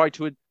tried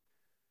to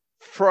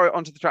throw it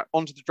onto the track,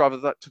 onto the driver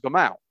that took him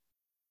out,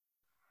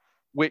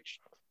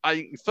 which I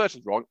think first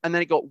was wrong, and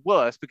then it got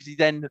worse because he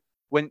then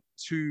went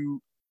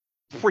to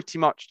pretty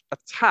much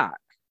attack.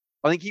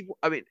 I mean,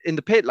 in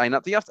the pit lane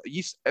at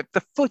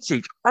the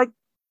footage.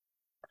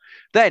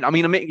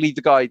 Admittedly,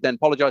 the guy then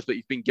apologized, but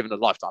he's been given a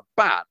lifetime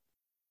ban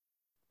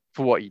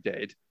for what he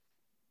did.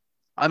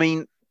 I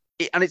mean,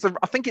 I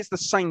think it's the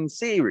same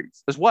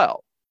series as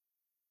well.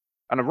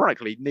 And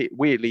ironically,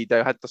 weirdly,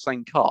 they had the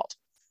same kart,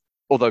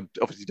 although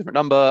obviously different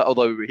number,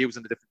 although he was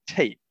in a different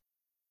team.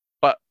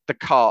 But the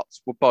karts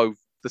were both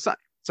the same.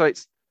 So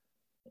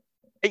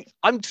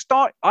I'm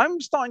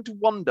starting to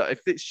wonder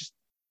if it's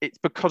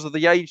because of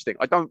the age thing.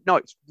 I don't know.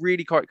 It's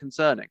really quite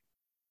concerning.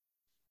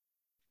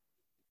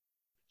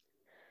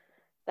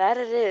 That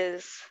it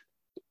is.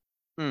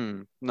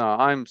 No,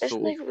 I'm sort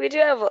of... like we do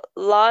have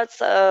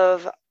lots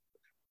of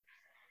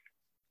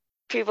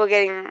people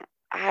getting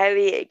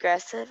highly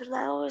aggressive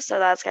now, so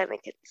that's kind of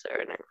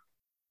concerning.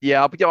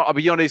 Yeah, I'll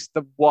be honest.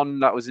 The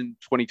one that was in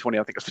 2020,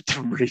 I think it's for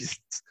different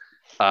reasons.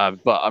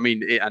 But I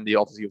mean,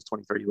 obviously was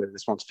 23, where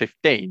this one's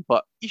 15.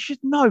 But you should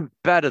know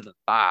better than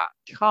that.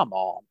 Come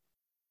on.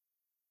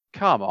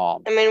 I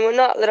mean, we're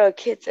not little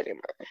kids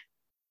anymore.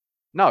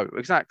 No,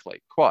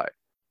 exactly, quite.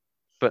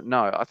 But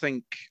no, I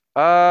think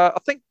I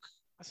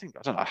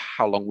don't know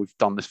how long we've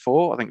done this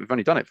for. I think we've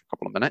only done it for a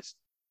couple of minutes,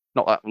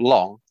 not that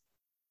long.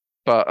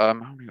 But how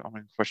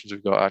many questions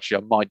have we got?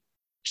 Actually, I might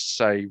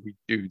say we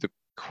do the.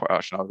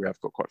 Actually, no, we have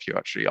got quite a few.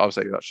 Actually, I would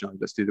say actually, no,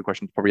 let's do the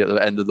questions probably at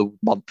the end of the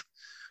month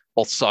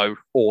or so,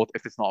 or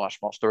if it's not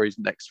Smart Stories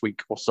next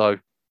week or so,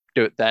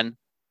 do it then.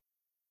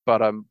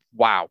 But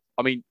wow,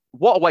 I mean,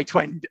 what a way to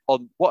end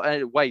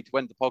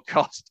the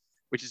podcast,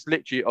 which is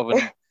literally of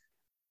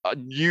a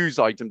news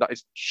item that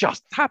has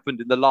just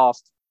happened in the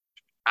last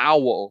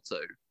hour or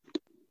two.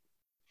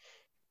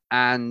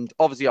 And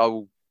obviously,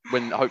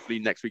 hopefully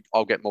next week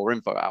I'll get more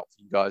info out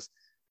for you guys.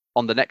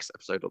 on the next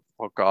episode of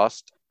the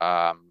podcast.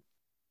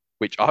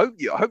 Which I hope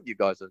you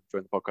guys are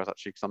enjoying the podcast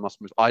actually,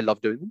 because I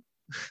love doing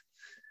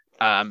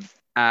them.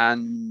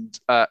 And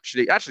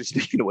actually,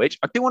 speaking of which,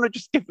 I do want to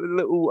just give a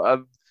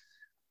little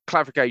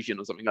clarification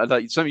or something.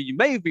 Like some of you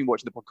may have been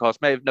watching the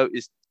podcast, may have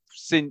noticed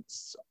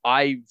since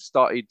I've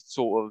started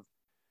sort of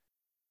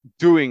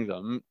doing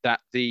them that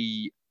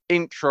the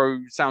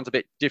intro sounds a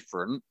bit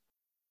different.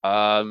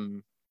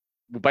 Well,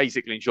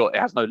 basically, in short, it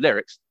has no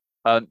lyrics.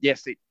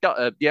 Yes,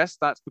 yes,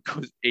 that's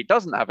because it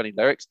doesn't have any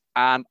lyrics,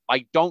 and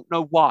I don't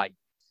know why.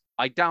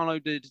 I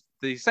downloaded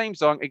the same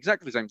song,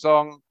 exactly the same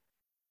song,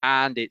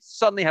 and it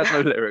suddenly has no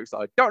lyrics.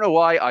 I don't know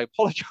why. I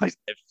apologize.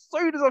 As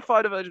soon as I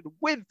find a version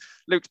with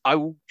lyrics, I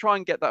will try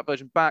and get that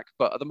version back.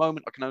 But at the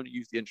moment, I can only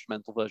use the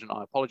instrumental version.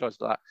 I apologize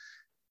for that.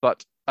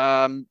 But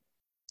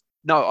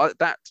no,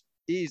 that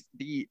is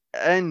the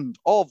end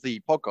of the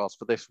podcast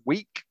for this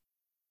week.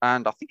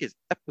 And I think it's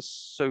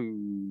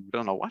episode, I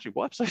don't know, actually,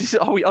 what episode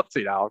are we up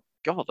to now?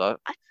 God, got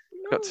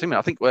to see me.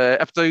 I think we're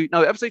episode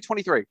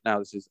 23 now.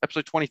 This is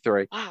episode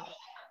 23. Wow.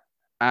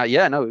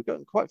 Yeah, no, we've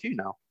gotten quite a few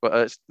now, but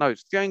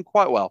it's going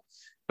quite well.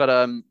 But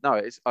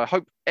no, I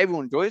hope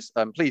everyone enjoys.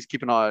 Please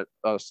keep an eye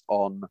on us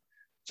on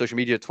social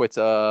media,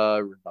 Twitter,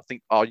 I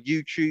think our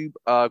YouTube,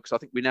 because I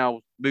think we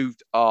now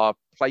moved our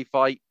play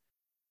fight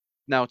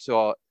now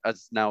to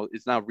it's now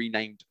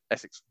renamed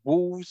Essex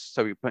Wolves.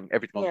 So we're putting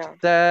everything onto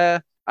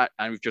there,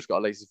 and we've just got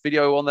our latest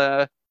video on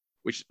there,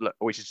 which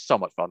is so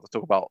much fun to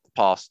talk about the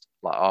past,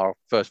 like our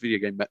first video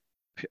game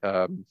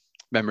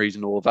memories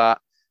and all of that.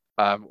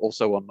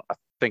 Also on, I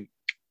think,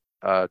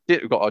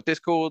 we've got our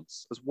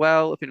Discords as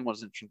well. If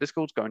anyone's interested in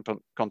Discords, go and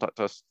contact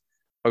us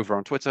over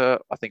on Twitter.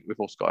 I think we've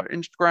also got our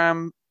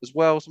Instagram as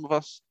well, some of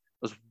us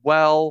as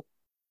well.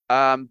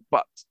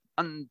 But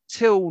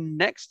until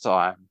next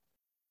time,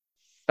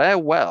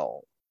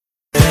 farewell.